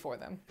empathy for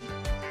them.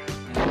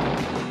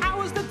 I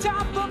was the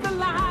top of the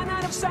line,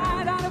 out of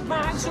sight, out of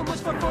mind, so much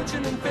for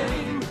fortune and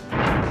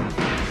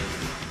fame.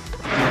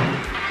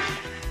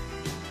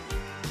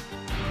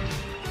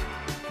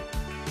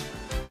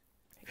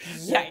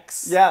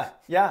 Yikes. Yeah,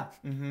 yeah.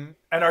 Mm-hmm.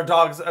 And our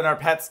dogs and our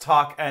pets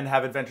talk and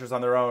have adventures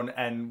on their own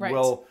and Right.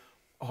 will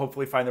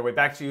hopefully find their way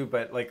back to you.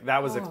 But like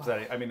that was Oh.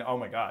 upsetting. I mean, oh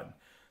my God.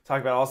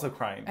 Talk about also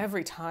crying.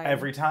 Every time.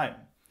 Every time.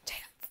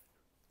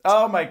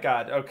 Oh my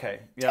God.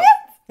 Okay. Yep.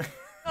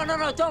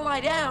 No, don't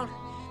lie down.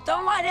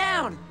 Don't lie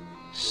down.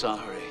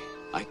 Sorry,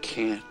 I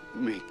can't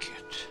make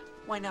it.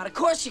 Why not? Of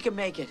course you can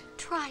make it.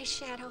 Try,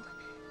 Shadow.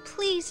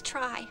 Please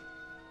try.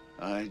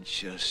 I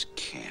just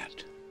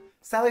can't.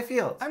 Sally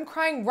Fields. I'm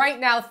crying right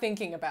now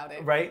thinking about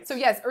it. Right? So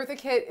yes, Eartha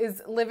Kitt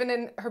is living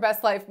in her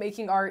best life,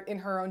 making art in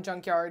her own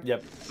junkyard.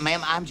 Yep.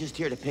 Ma'am, I'm just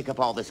here to pick up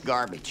all this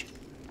garbage.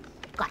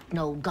 Got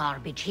no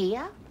garbage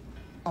here.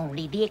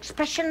 Only the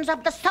expressions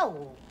of the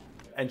soul.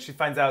 And she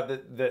finds out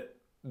that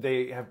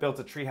they have built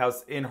a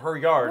treehouse in her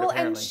yard, Well,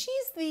 apparently. and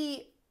she's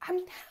the, I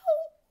mean,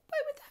 how, by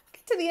the time we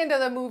get to the end of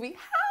the movie,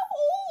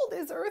 how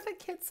old is Eartha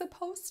Kitt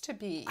supposed to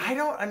be? I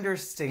don't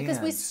understand. Because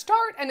we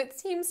start and it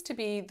seems to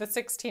be the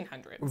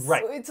 1600s.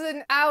 Right. It's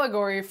an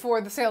allegory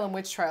for the Salem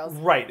witch trials.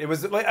 Right. It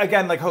was,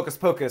 again, like Hocus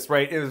Pocus,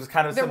 right? It was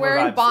kind of They're similar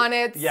wearing vibes.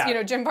 bonnets. Yeah. You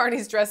know, Jim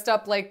Varney's dressed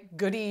up like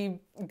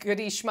goody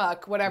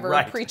schmuck, whatever,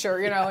 Right. preacher,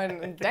 you know,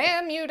 and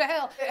damn you to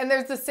hell. And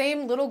there's the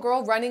same little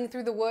girl running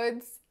through the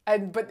woods.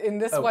 But in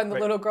this one, the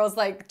little girl's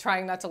like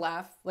trying not to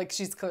laugh. Like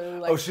she's clearly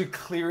like. Oh, she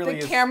clearly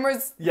is. The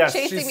camera's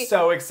chasing me. She's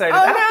so excited.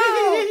 Oh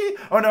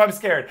no! Oh no, I'm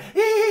scared.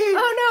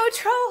 Oh no,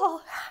 troll!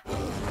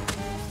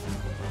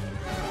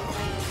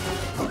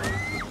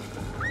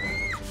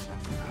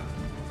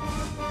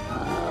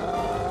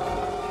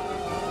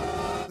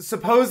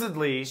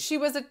 Supposedly, she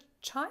was a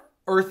child?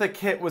 Eartha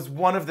Kitt was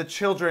one of the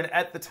children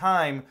at the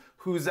time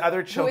whose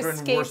other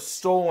children were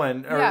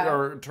stolen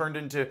or turned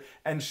into,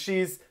 and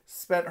she's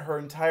spent her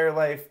entire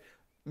life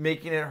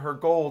making it her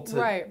goal to...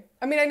 Right.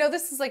 I mean, I know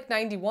this is like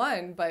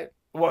 91, but...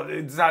 Well,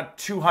 it's not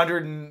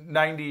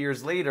 290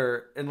 years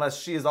later,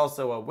 unless she is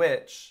also a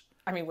witch.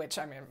 I mean, witch,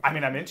 I'm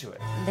into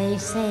it. They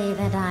say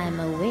that I'm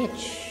a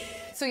witch.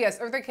 So yes,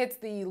 Eartha Kitt's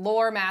the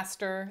lore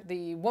master,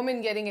 the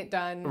woman getting it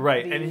done.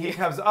 Right, and he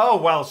comes,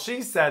 oh, well,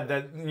 she said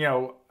that, you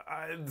know,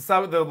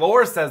 the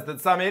lore says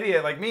that some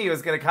idiot like me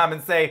was going to come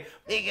and say,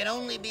 He can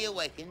only be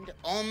awakened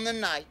on the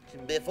night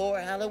before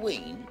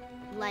Halloween.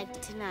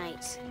 Like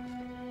tonight.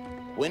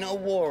 When a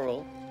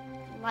Worrell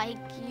Like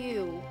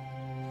you.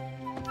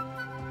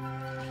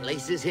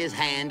 places his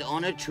hand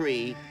on a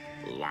tree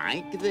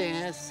like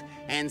this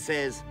and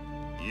says,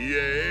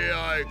 Yea,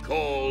 I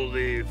call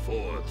thee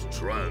forth,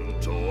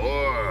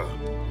 Trantor.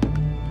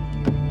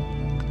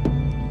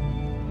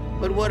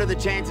 But what are the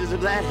chances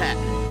of that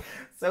happening?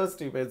 So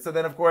stupid. So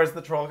then, of course,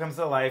 the troll comes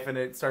to life and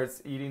it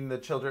starts eating the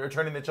children, or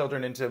turning the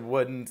children into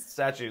wooden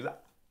statues.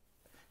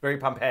 Very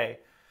Pompeii.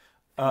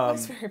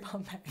 That's very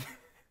Pompeii.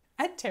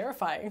 And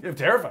terrifying.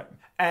 Terrifying.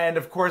 And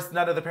of course,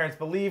 none of the parents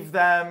believe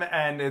them,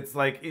 and it's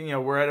like, you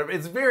know,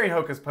 it's very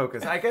Hocus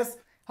Pocus. I guess.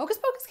 Hocus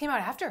Pocus came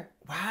out after.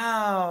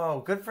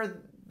 Wow, good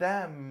for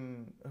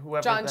them.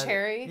 Whoever. John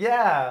Cherry.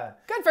 Yeah.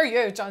 Good for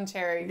you, John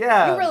Cherry.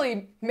 Yeah. You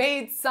really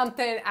made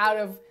something out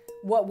of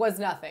what was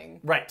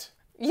nothing. Right.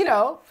 You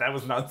know. That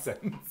was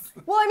nonsense.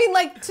 Well, I mean,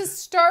 like, to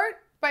start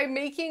by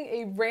making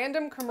a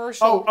random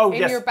commercial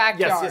in your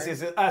backyard.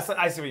 Yes.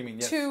 I see what you mean.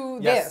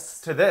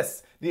 Yes. To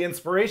this. The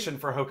inspiration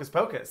for Hocus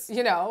Pocus.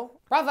 You know,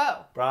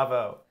 bravo.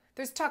 Bravo.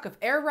 There's talk of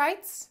air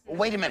rights.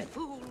 Wait a minute.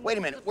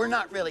 We're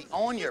not really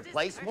on your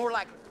place, more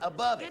like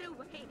above it.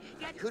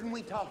 Couldn't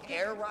we talk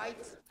air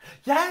rights?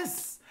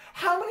 Yes!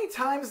 How many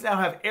times now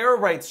have air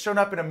rights shown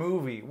up in a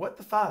movie? What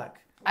the fuck?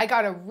 I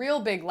got a real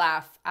big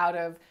laugh out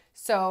of,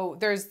 so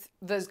there's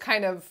those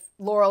kind of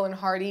Laurel and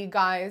Hardy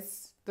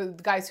guys, the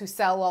guys who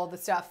sell all the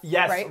stuff.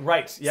 Yes,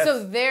 right. Yes.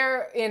 So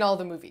they're in all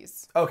the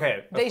movies.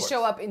 Okay. They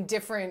show up in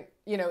different,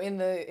 you know,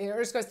 in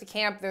Ernest Goes to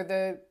Camp, they're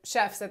the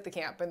chefs at the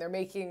camp and they're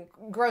making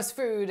gross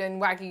food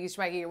and wacky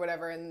schmacky or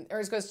whatever. And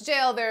Ernest Goes to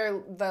Jail,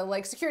 they're the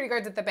like security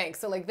guards at the bank.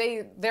 So like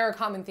they're a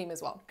common theme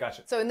as well.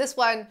 Gotcha. So in this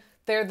one,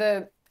 they're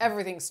the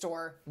everything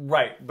store.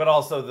 Right. But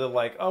also the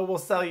like, oh, we'll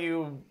sell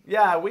you,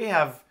 yeah, we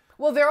have.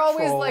 Well, they're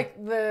always troll.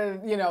 like the,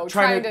 you know,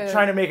 trying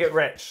to make it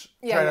rich.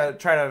 Yeah.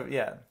 Trying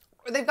to.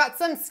 Or they've got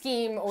some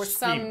scheme or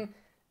some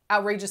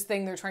outrageous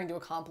thing they're trying to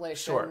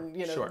accomplish, and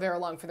you know they're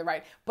along for the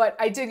ride. But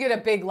I did get a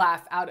big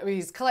laugh out of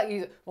he's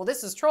collecting. Well,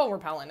 this is troll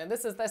repellent, and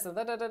this is this, and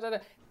da da da da.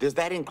 Does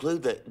that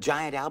include the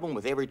giant album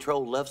with every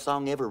troll love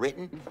song ever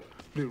written?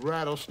 Do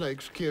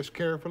rattlesnakes kiss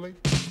carefully?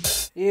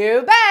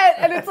 You bet.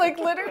 And it's like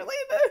literally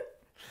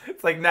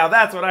It's like, now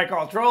that's what I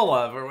call troll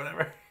love or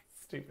whatever.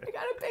 Stupid. I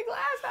got a big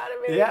laugh out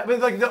of it. Yeah,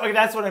 but like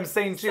that's what I'm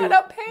saying too. Shut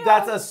up, Pam.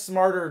 That's a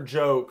smarter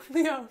joke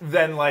Yeah.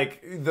 than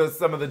like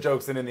some of the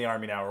jokes in the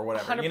Army Now or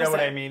whatever. 100%. You know what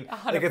I mean?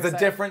 100%. Like it's a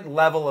different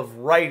level of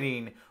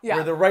writing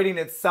where the writing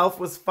itself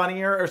was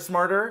funnier or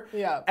smarter.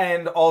 Yeah.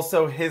 And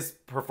also his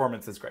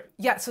performance is great.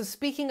 Yeah. So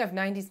speaking of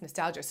 '90s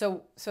nostalgia,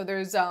 so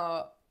there's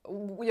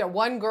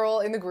one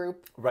girl in the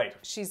group. Right.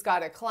 She's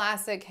got a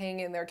classic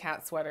hang in their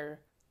cat sweater.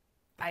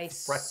 I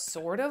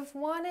sort of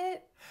want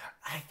it.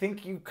 I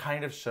think you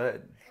kind of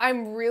should.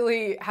 I'm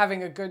really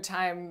having a good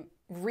time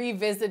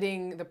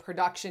revisiting the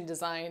production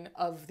design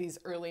of these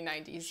early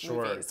 90s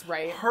movies,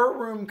 right? Her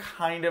room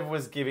kind of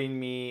was giving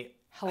me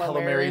Hello,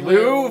 Mary Mary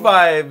Lou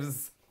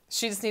vibes.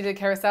 She just needed a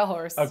carousel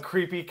horse. A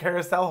creepy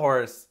carousel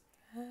horse.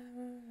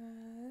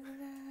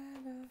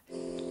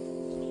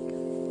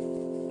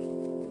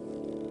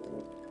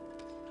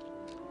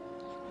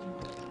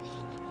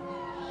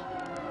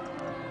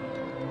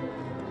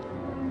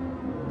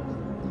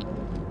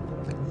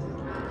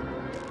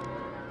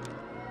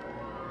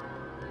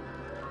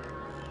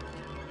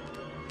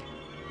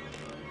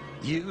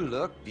 You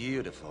look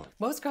beautiful.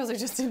 Most girls are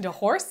just into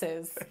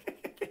horses.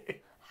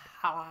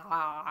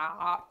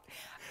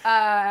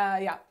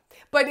 Yeah.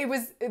 But it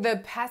was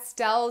the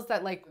pastels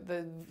that like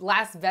the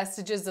last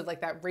vestiges of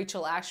like that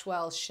Rachel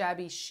Ashwell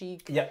shabby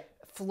chic,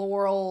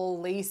 floral,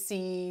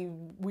 lacy,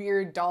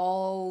 weird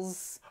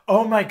dolls.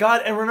 Oh my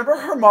God. And remember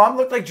her mom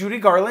looked like Judy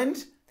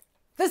Garland?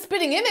 The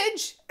spitting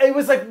image. It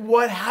was like,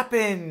 what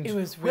happened? It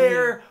was really...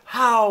 Where?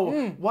 How?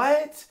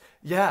 What?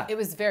 Yeah. It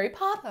was very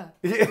Papa.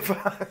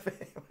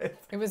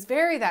 It was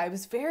very that. It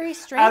was very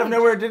strange. Out of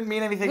nowhere, it didn't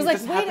mean anything. It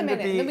was like, wait a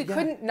minute. And then we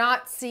couldn't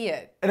not see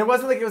it. And it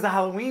wasn't like it was a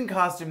Halloween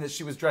costume that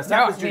she was dressed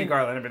up as Judy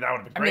Garland. I mean, that would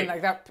have been great. I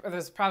mean, like, that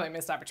was probably a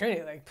missed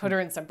opportunity. Like, put her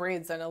in some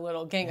braids and a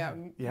little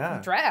gingham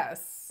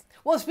dress.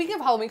 Well, speaking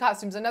of Halloween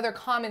costumes, another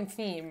common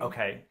theme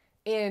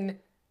in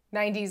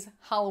 90s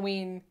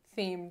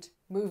Halloween-themed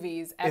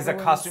movies. Is a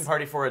costume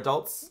party for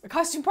adults? A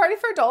costume party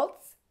for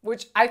adults,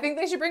 which I think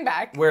they should bring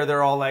back. Where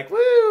they're all like,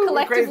 woo,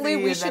 collectively, we're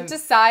crazy, we should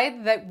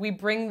decide that we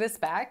bring this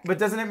back. But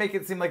doesn't it make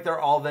it seem like they're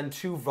all then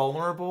too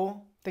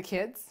vulnerable? The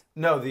kids?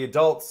 No, the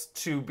adults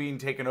to being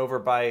taken over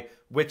by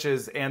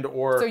witches and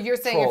or So you're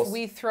saying trolls. if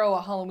we throw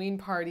a Halloween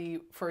party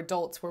for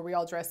adults where we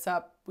all dress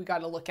up, we got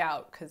to look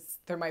out because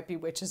there might be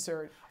witches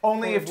or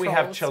only if trolls. We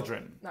have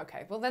children.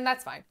 Okay, well then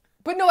that's fine.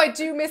 But no, I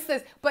do miss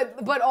this.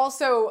 But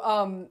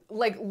also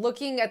like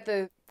looking at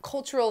the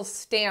cultural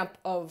stamp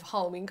of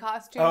Halloween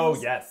costumes. Oh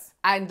yes.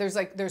 And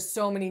there's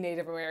so many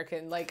Native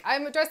American, like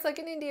I'm dressed like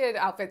an Indian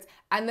outfits.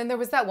 And then there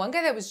was that one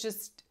guy that was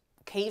just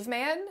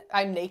caveman.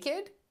 I'm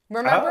naked.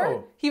 Remember?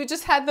 Oh. He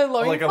just had the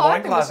loincloth. Like a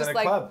loincloth in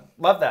a club.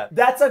 Love that.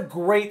 That's a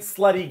great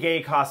slutty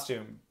gay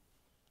costume.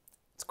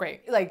 It's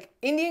great. Like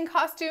Indian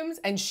costumes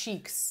and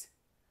sheiks.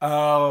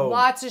 Oh.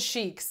 Lots of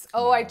sheiks.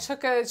 Oh, I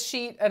took a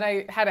sheet and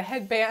I had a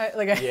headband.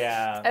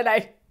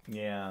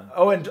 Yeah.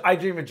 Oh, and I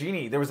Dream of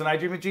Jeannie. There was an I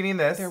Dream of Jeannie in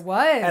this. There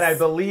was. And I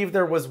believe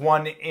there was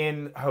one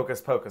in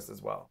Hocus Pocus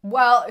as well.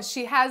 Well,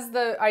 she has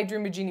the I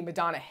Dream of Jeannie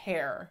Madonna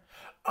hair.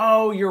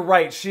 Oh, you're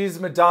right. She's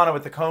Madonna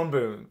with the cone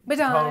boobs.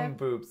 Cone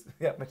boobs.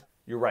 Yeah,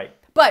 you're right.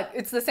 But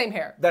it's the same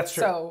hair. That's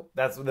true. So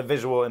that's the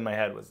visual in my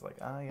head was like,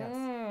 yes.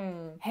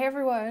 Hey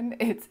everyone,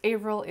 it's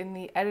Avaryl in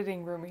the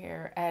editing room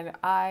here, and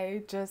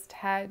I just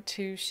had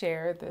to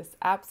share this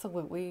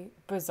absolutely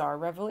bizarre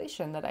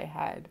revelation that I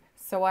had.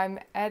 So I'm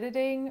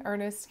editing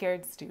Ernest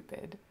Scared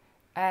Stupid,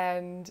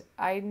 and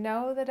I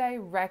know that I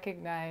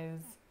recognize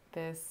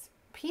this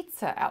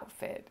pizza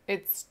outfit.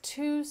 It's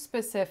too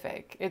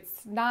specific.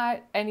 It's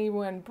not any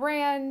one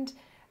brand,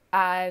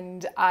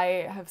 and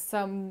I have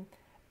some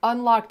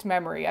unlocked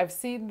memory. I've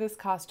seen this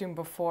costume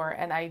before,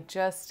 and I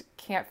just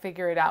can't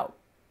figure it out.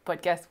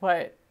 But guess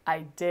what?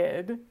 I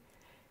did.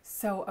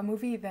 So a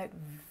movie that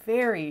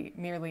very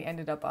nearly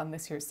ended up on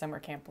this year's summer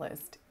camp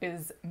list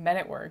is Men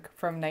at Work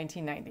from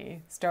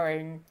 1990,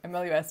 starring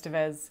Emilio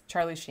Estevez,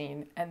 Charlie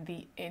Sheen, and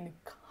the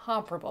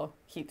incomparable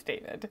Keith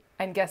David.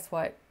 And guess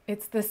what?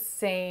 It's the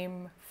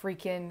same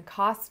freaking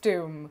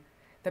costume.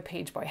 The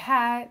pageboy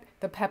hat,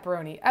 the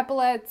pepperoni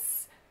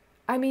epaulets.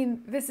 I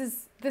mean, this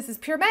is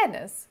pure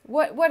madness.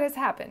 What has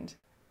happened?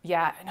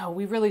 Yeah, no,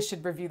 we really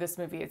should review this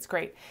movie. It's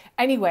great.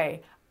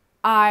 Anyway,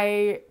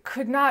 I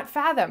could not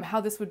fathom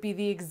how this would be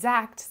the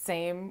exact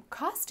same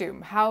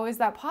costume. How is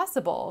that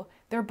possible?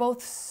 They're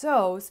both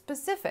so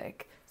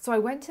specific. So I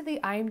went to the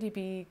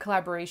IMDb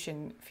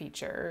collaboration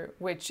feature,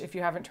 which if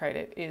you haven't tried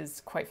it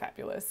is quite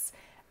fabulous,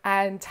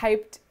 and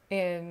typed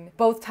in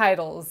both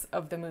titles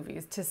of the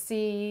movies to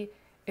see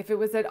if it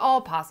was at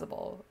all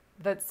possible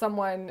that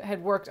someone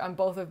had worked on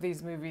both of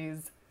these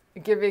movies,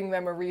 giving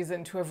them a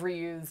reason to have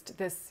reused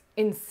this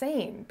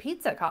insane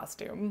pizza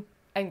costume.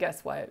 And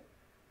guess what?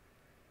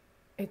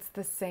 It's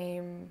the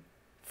same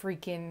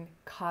freaking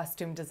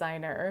costume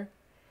designer.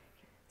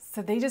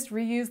 So they just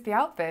reused the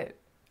outfit,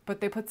 but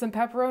they put some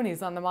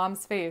pepperonis on the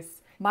mom's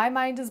face. My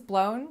mind is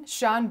blown.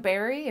 Sean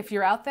Barry, if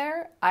you're out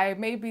there, I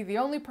may be the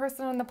only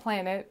person on the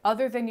planet,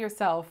 other than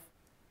yourself,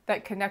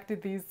 that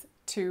connected these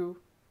two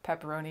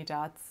pepperoni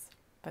dots.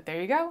 But there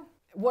you go.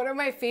 One of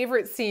my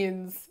favorite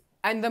scenes,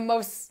 and the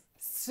most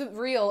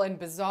surreal and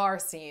bizarre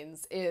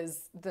scenes,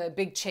 is the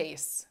big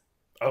chase.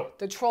 Oh.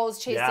 The trolls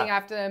chasing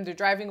after them. They're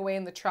driving away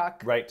in the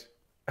truck. Right.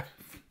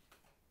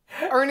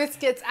 Ernest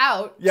gets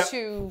out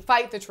to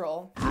fight the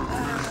troll.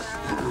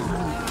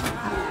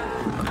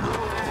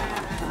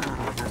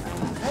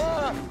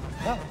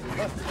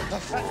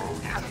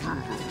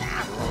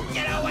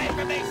 Get away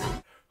from me!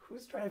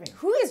 Who's driving?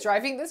 Who is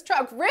driving this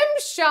truck? Rim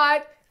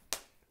shot!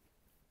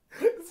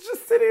 It's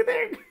just sitting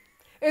there.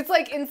 It's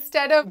like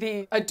instead of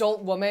the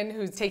adult woman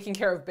who's taking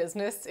care of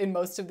business in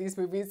most of these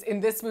movies, in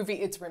this movie,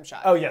 it's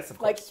Rimshot. Oh, yes, of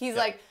course. Like, he's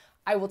like,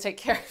 I will take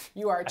care of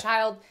you. You are a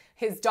child.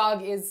 His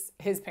dog is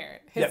his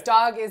parent. His Yep.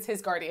 dog is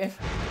his guardian.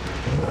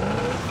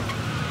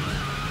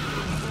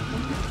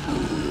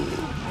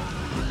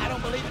 I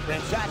don't believe it,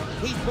 Rimshot.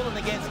 He's pulling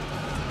against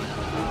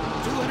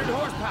 200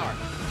 horsepower.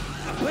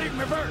 I put it in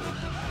reverse.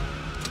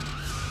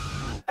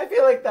 I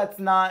feel like that's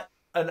not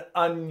an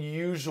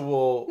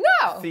unusual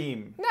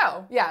theme.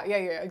 No. Yeah,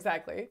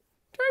 exactly.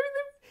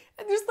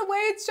 And just the way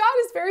it's shot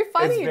is very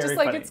funny. It's very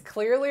funny. It's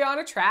clearly on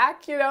a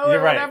track, You're or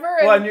right. whatever.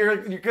 Well,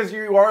 and because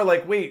you are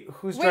like, wait,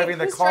 who's driving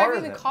the car? Who's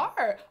driving the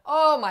car?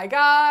 Oh my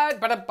God.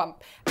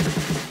 Ba-da-bump.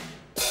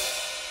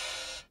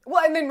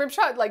 Well, and then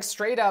Rimshot like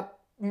straight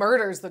up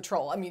murders the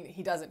troll. I mean,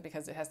 he doesn't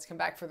because it has to come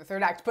back for the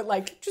third act, but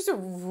like just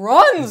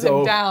runs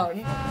him down.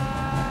 You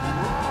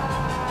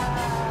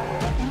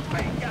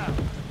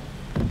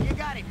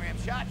got him,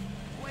 Rimshot.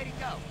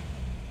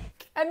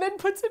 and then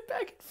puts it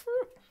back in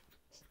fruit.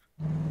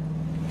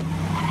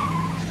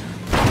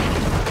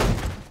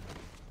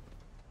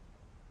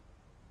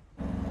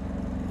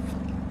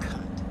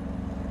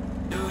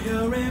 Do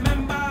you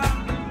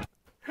remember?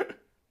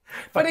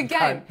 But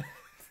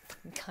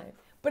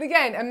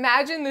again,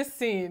 imagine this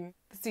scene,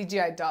 the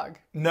CGI dog.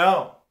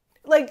 No.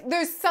 Like,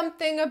 there's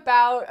something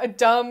about a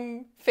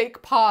dumb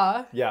fake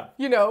paw, Yeah.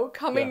 you know,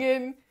 coming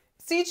in.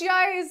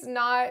 CGI is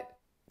not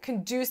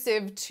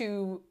conducive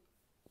to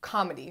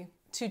comedy,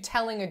 to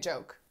telling a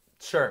joke.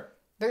 Sure.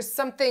 There's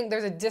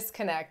a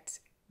disconnect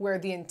where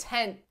the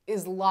intent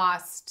is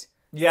lost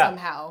Yeah.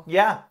 somehow.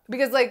 Yeah.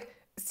 Because, like,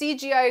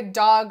 CGI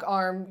dog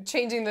arm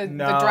changing the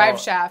drive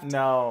shaft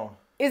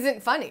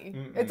isn't funny.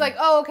 Mm-mm. It's like,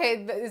 oh,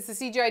 okay, it's a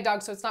CGI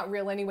dog, so it's not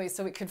real anyway,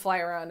 so it can fly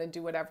around and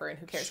do whatever, and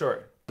who cares?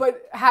 Sure.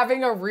 But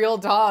having a real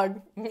dog,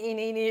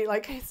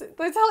 like, it's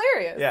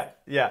hilarious.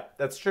 Yeah,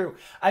 that's true.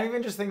 I'm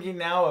even just thinking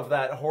now of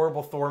that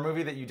horrible Thor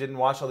movie that you didn't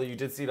watch, although you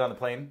did see it on the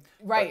plane.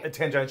 Right.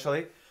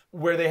 Tangentially.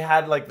 Where they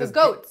had, like, The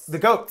goats. The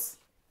goats.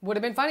 Would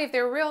have been funny if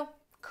they were real.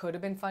 Could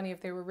have been funny if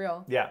they were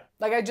real. Yeah.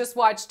 Like, I just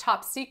watched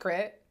Top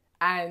Secret,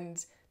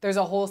 and there's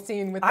a whole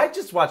scene with... I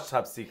just watched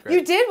Top Secret.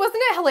 You did? Wasn't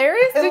it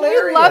hilarious? Hilarious.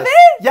 Didn't you love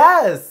it?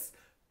 Yes.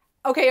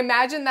 Okay,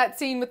 imagine that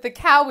scene with the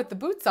cow with the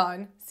boots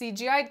on.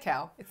 CGI'd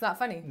cow. It's not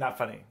funny. Not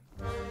funny.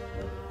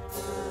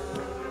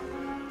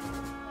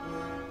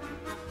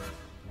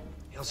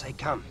 He'll say,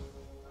 come.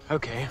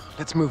 Okay,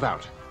 let's move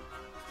out.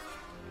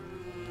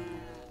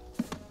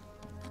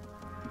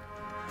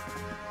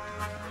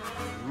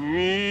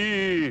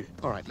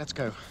 All right, let's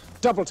go.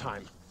 Double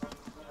time.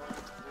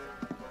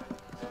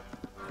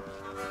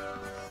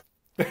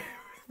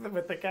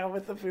 With the cow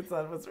with the boots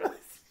on was really...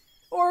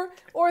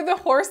 Or the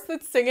horse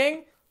that's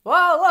singing,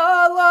 la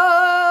la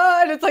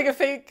la, and it's like a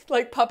fake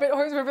like puppet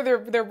horse.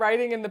 Remember they're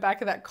riding in the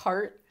back of that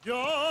cart.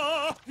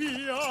 Ja,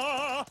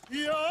 ja,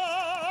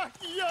 ja,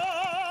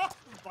 ja,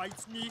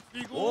 weit's mich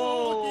wie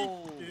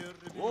gut.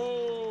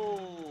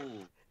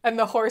 And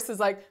the horse is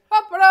like,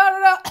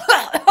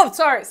 oh,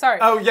 sorry.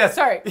 Oh, yes.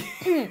 Sorry.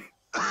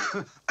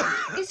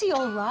 Is he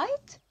all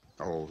right?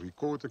 Oh, he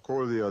caught a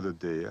cold the other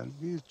day, and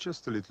he's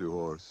just a little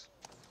horse.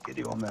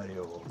 Get on,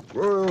 Mario.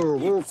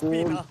 Whoa, It's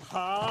been a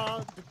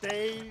hard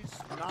day's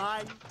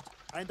night,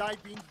 and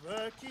I've been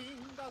working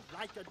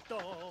like a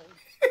dog.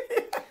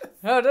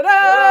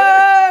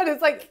 And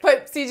it's like,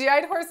 but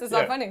CGI'd horse is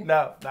not funny.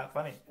 No, not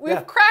funny.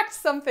 We've cracked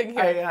something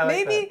here. I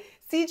like Maybe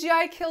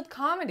CGI killed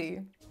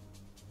comedy.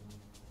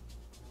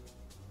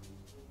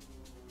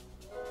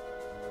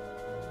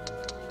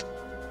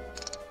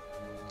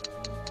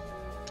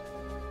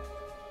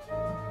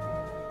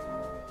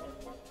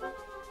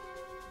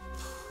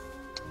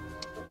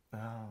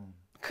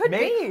 Could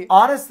be.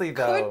 Honestly,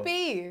 though. Could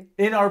be.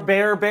 In our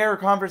bear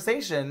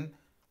conversation,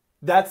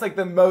 that's like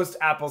the most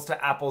apples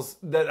to apples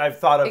that I've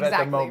thought of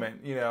at the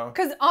moment, you know?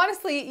 Because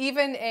honestly,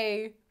 even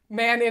a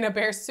man in a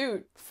bear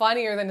suit,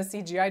 funnier than a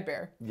CGI'd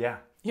bear. Yeah.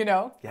 You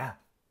know? Yeah.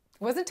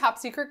 Wasn't Top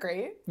Secret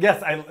great?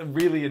 Yes, I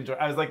really enjoy.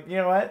 I was like, you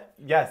know what?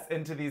 Yes,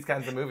 into these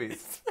kinds of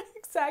movies.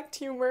 Exact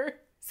humor.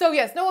 So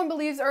yes, no one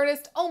believes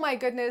Ernest. Oh my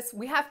goodness,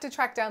 we have to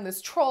track down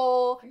this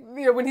troll.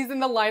 You know, when he's in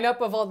the lineup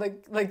of all the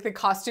the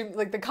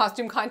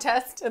costume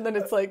contest, and then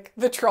it's like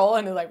the troll,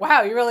 and they're like,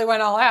 wow, you really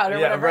went all out, or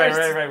whatever.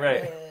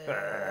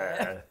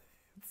 Right.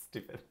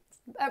 Stupid.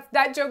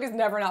 That joke is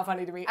never not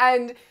funny to me.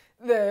 And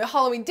the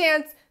Halloween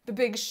dance, the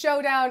big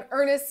showdown.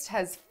 Ernest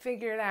has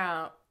figured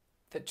out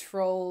the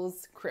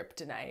troll's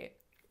kryptonite.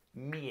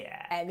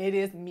 Miak. And it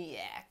is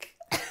Miak.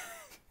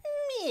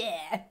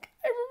 Miak.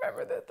 I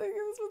remember that thing.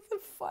 This was the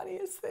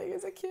funniest thing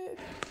as a kid.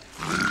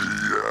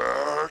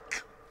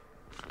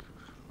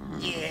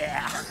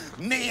 Yeah,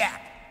 Miak.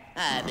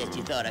 I bet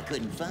you thought I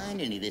couldn't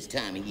find any this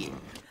time of year.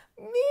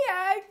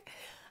 Miak.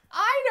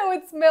 I know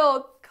it's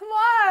milk. Come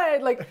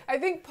on. Like, I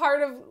think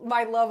part of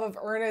my love of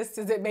Ernest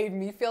is it made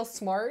me feel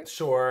smart.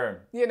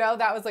 Sure. You know,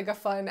 that was like a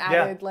fun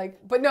added,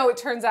 but no, it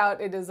turns out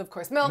it is, of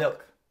course, milk.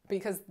 Milk.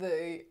 Because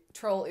the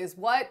troll is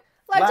what?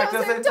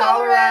 Lactose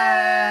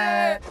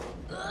intolerant!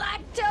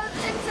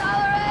 Lactose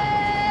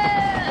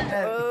intolerant!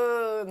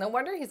 Oh, no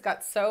wonder he's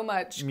got so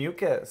much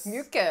mucus.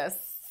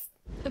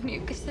 The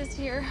mucus is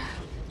here.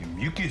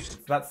 Mucus.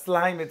 It's not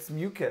slime, it's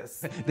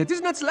mucus. That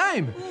is not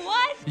slime.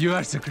 What? You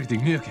are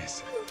secreting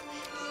mucus.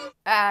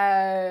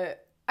 I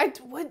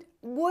would,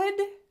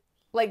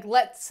 like,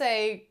 let's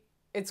say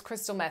it's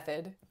Crystal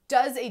Method.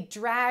 Does a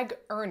drag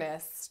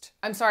Ernest,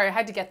 I'm sorry, I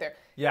had to get there.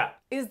 Yeah.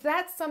 Is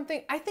that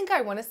something, I think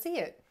I want to see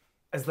it.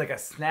 As like a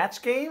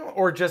snatch game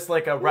or just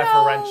like a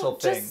referential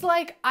thing? Just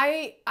like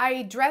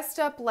I dressed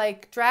up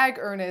like drag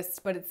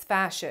Ernest, but it's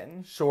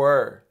fashion.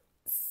 Sure.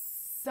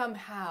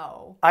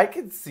 Somehow. I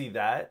could see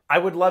that. I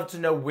would love to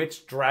know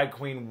which drag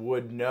queen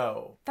would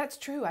know. That's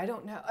true. I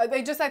don't know.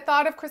 I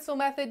thought of Crystal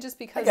Method just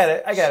because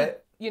I get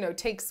it. You know,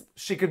 takes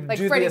she could like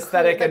do Freddy the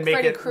aesthetic Krueger, and make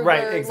Freddy it Krueger,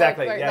 right.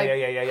 Exactly. Like,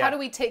 Yeah. How do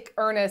we take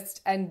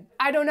Ernest and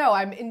I don't know.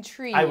 I'm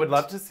intrigued. I would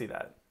love to see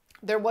that.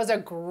 There was a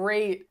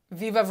great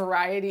Viva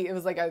variety. It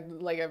was like a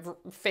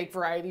fake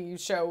variety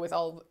show with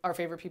all our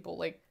favorite people,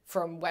 like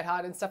from Wet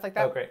Hot and stuff like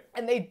that. Oh, great.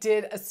 And they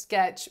did a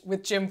sketch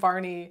with Jim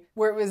Varney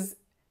where it was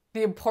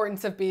the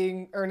importance of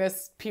being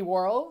Ernest P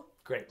Worrell.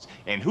 Great.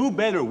 And who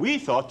better, we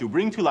thought, to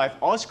bring to life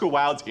Oscar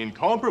Wilde's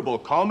incomparable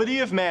comedy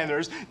of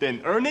manners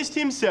than Ernest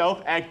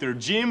himself, actor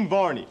Jim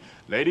Varney.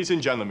 Ladies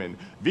and gentlemen,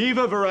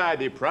 Viva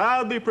Variety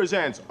proudly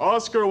presents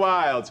Oscar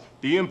Wilde's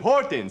The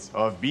Importance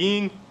of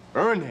Being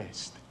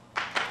Ernest.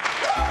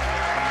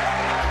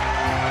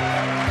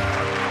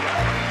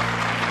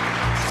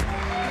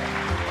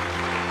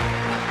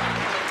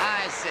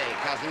 I say,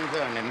 Cousin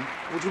Vernon,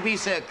 would you be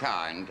so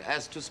kind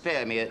as to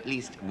spare me at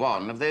least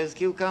one of those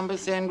cucumber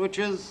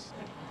sandwiches?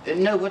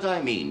 Know what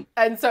I mean.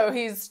 And so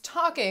he's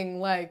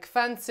talking like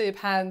fancy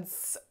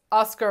pants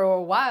Oscar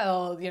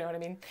Wilde, you know what I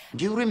mean?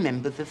 Do you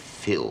remember the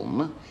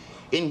film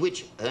in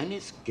which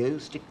Ernest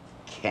goes to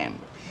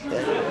camp?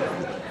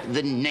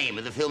 The name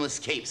of the film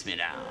escapes me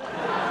now.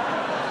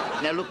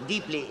 Now look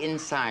deeply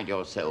inside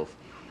yourself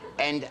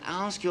and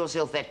ask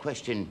yourself that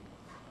question.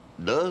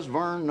 Does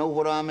Vern know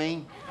what I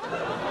mean?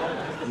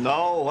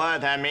 Know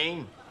what I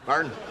mean,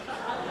 Vern?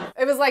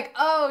 It was like,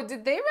 oh,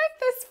 did they write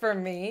this for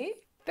me?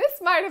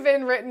 This might have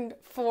been written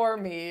for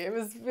me. It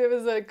was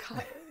a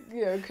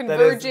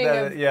converging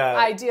of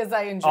ideas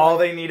I enjoyed. All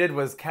they needed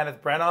was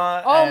Kenneth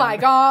Branagh. Oh my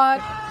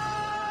God.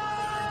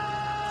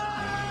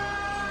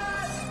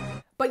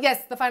 But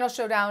yes, the final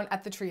showdown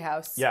at the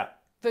treehouse. Yeah.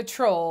 The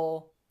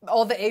troll.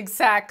 All the egg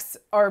sacs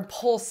are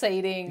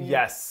pulsating.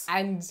 Yes.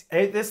 And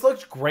this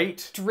looked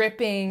great.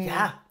 Dripping.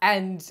 Yeah.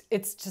 And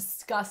it's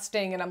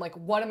disgusting. And I'm like,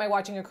 what am I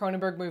watching a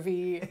Cronenberg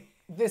movie?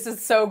 This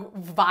is so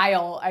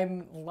vile.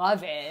 I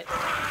love it.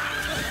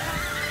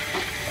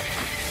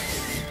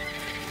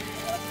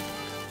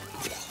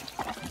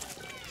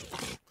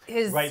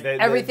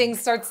 Everything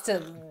starts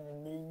to...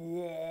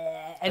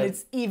 And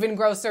it's even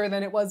grosser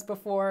than it was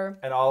before.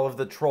 And all of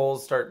the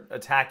trolls start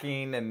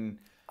attacking and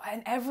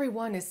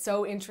everyone is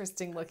so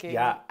interesting looking.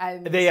 Yeah.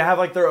 And they have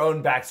like their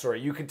own backstory.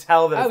 You could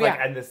tell that it's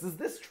yeah. and this is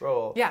this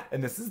troll. Yeah.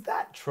 And this is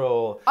that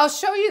troll. I'll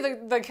show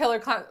you the Killer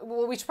Clown.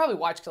 Well, we should probably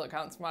watch Killer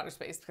Clowns from Outer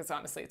Space because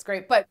honestly, it's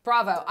great. But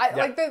bravo.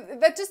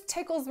 That just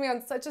tickles me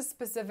on such a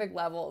specific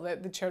level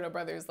that the Chodo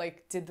brothers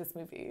did this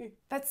movie.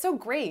 That's so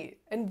great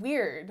and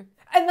weird.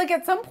 And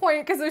at some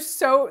point, because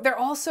they're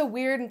all so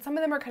weird and some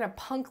of them are kind of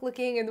punk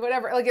looking and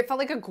whatever. It felt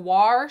like a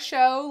Gwar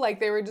show.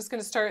 They were just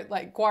gonna start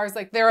Gwar's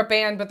they're a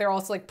band, but they're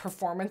also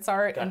performance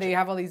art. Gotcha. And they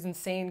have all these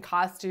insane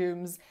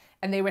costumes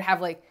and they would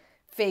have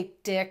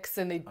fake dicks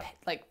and they'd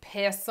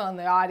piss on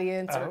the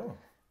audience or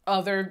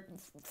other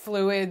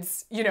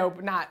fluids,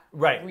 not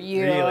real,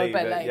 really,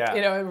 but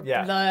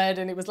blood.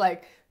 And it was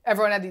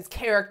everyone had these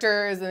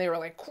characters and they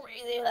were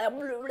crazy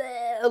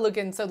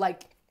looking. So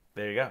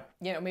there you go.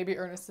 Maybe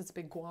Ernest is a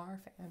big Gwar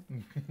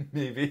fan.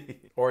 Maybe.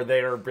 Or they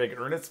are big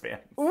Ernest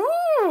fans.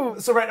 Ooh!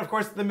 So of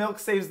course, the milk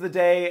saves the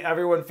day.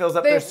 Everyone fills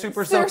up their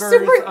super soakers.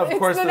 Of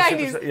course, the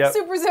 90s.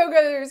 Super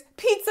soakers,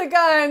 pizza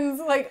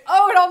guns. It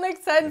all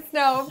makes sense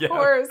now, of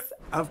course.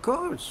 Of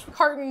course.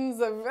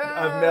 Cartons of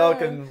milk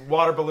and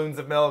water balloons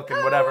of milk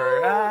and whatever.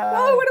 What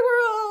a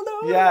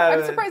world. Yeah.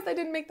 I'm surprised I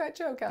didn't make that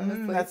joke,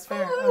 honestly. That's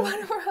fair. What a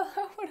world.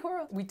 What a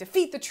world. We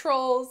defeat the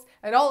trolls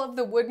and all of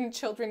the wooden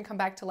children come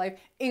back to life,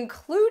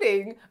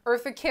 including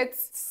Eartha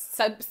Kitt's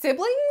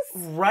siblings?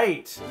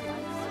 Right.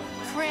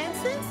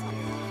 Francis?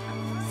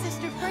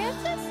 Sister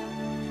Francis?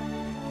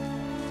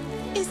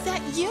 Is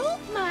that you?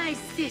 My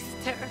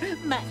sister.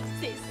 My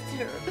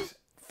sister.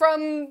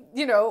 From,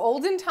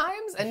 olden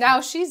times, and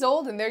now she's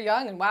old and they're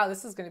young, and wow,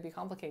 this is going to be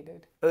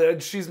complicated.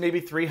 She's maybe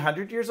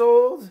 300 years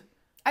old?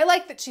 I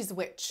like that she's a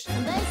witch.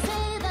 And they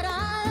say that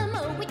I'm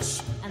a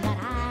witch and that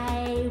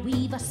I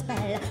weave a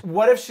spell.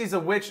 What if she's a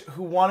witch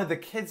who wanted the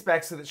kids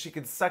back so that she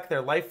could suck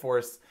their life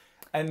force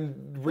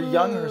and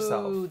re-young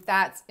herself? Ooh,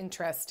 that's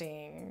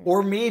interesting.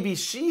 Or maybe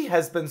she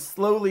has been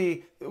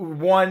slowly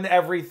one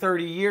every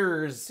 30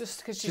 years. Just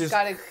because she's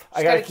got to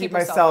I got to keep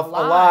myself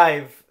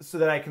alive so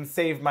that I can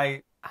save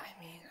my...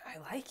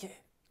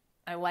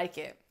 I like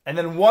it. And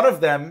then one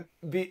of them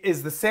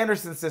is the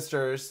Sanderson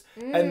sisters,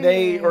 and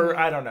they, or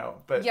I don't know,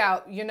 but... Yeah,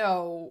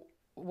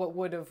 what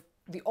would have,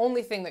 the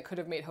only thing that could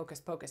have made Hocus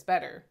Pocus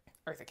better,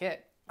 Eartha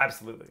Kitt.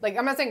 Absolutely.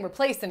 I'm not saying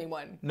replace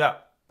anyone. No.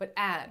 But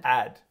add.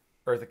 Add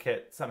Eartha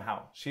Kitt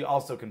somehow. She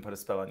also can put a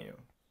spell on you.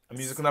 A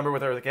musical number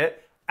with Eartha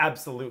Kitt?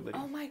 Absolutely.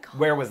 Oh my God.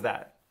 Where was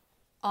that?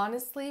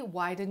 Honestly,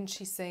 why didn't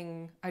she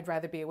sing I'd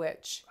Rather Be a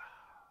Witch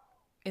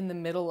in the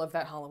middle of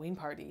that Halloween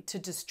party to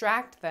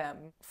distract them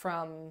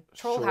from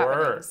troll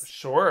happenings?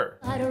 Sure.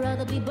 I'd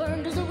rather be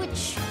burned as a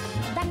witch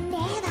than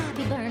never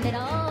be burned at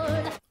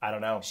all. I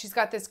don't know. She's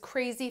got this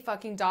crazy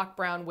fucking Doc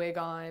Brown wig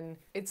on.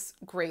 It's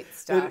great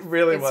stuff. It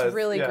really was. It's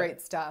really great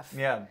stuff.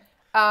 Yeah.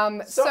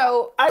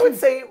 So I would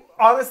say,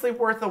 honestly,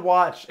 worth a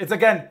watch. It's,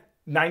 again,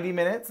 90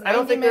 minutes. I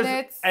don't think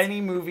there's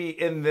any movie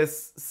in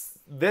this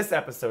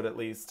episode, at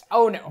least.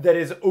 Oh, no. That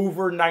is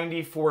over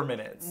 94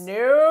 minutes.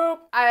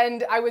 Nope.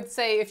 And I would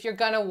say if you're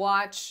going to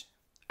watch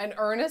an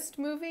Ernest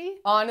movie.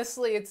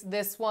 Honestly, it's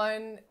this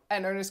one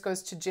and Ernest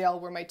Goes to Jail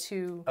were my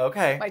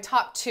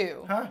top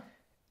two.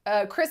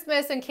 Huh.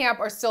 Christmas and camp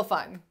are still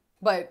fun,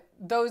 but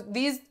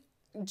these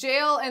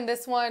Jail and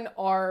this one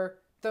are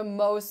the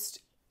most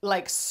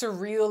like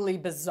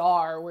surreally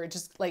bizarre, where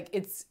just like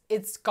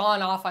it's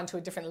gone off onto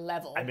a different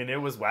level. I mean,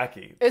 it was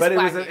wacky, It was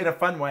wacky. in a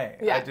fun way.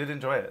 Yeah. I did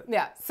enjoy it.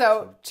 Yeah.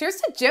 So cheers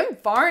to Jim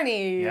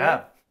Varney.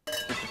 Yeah.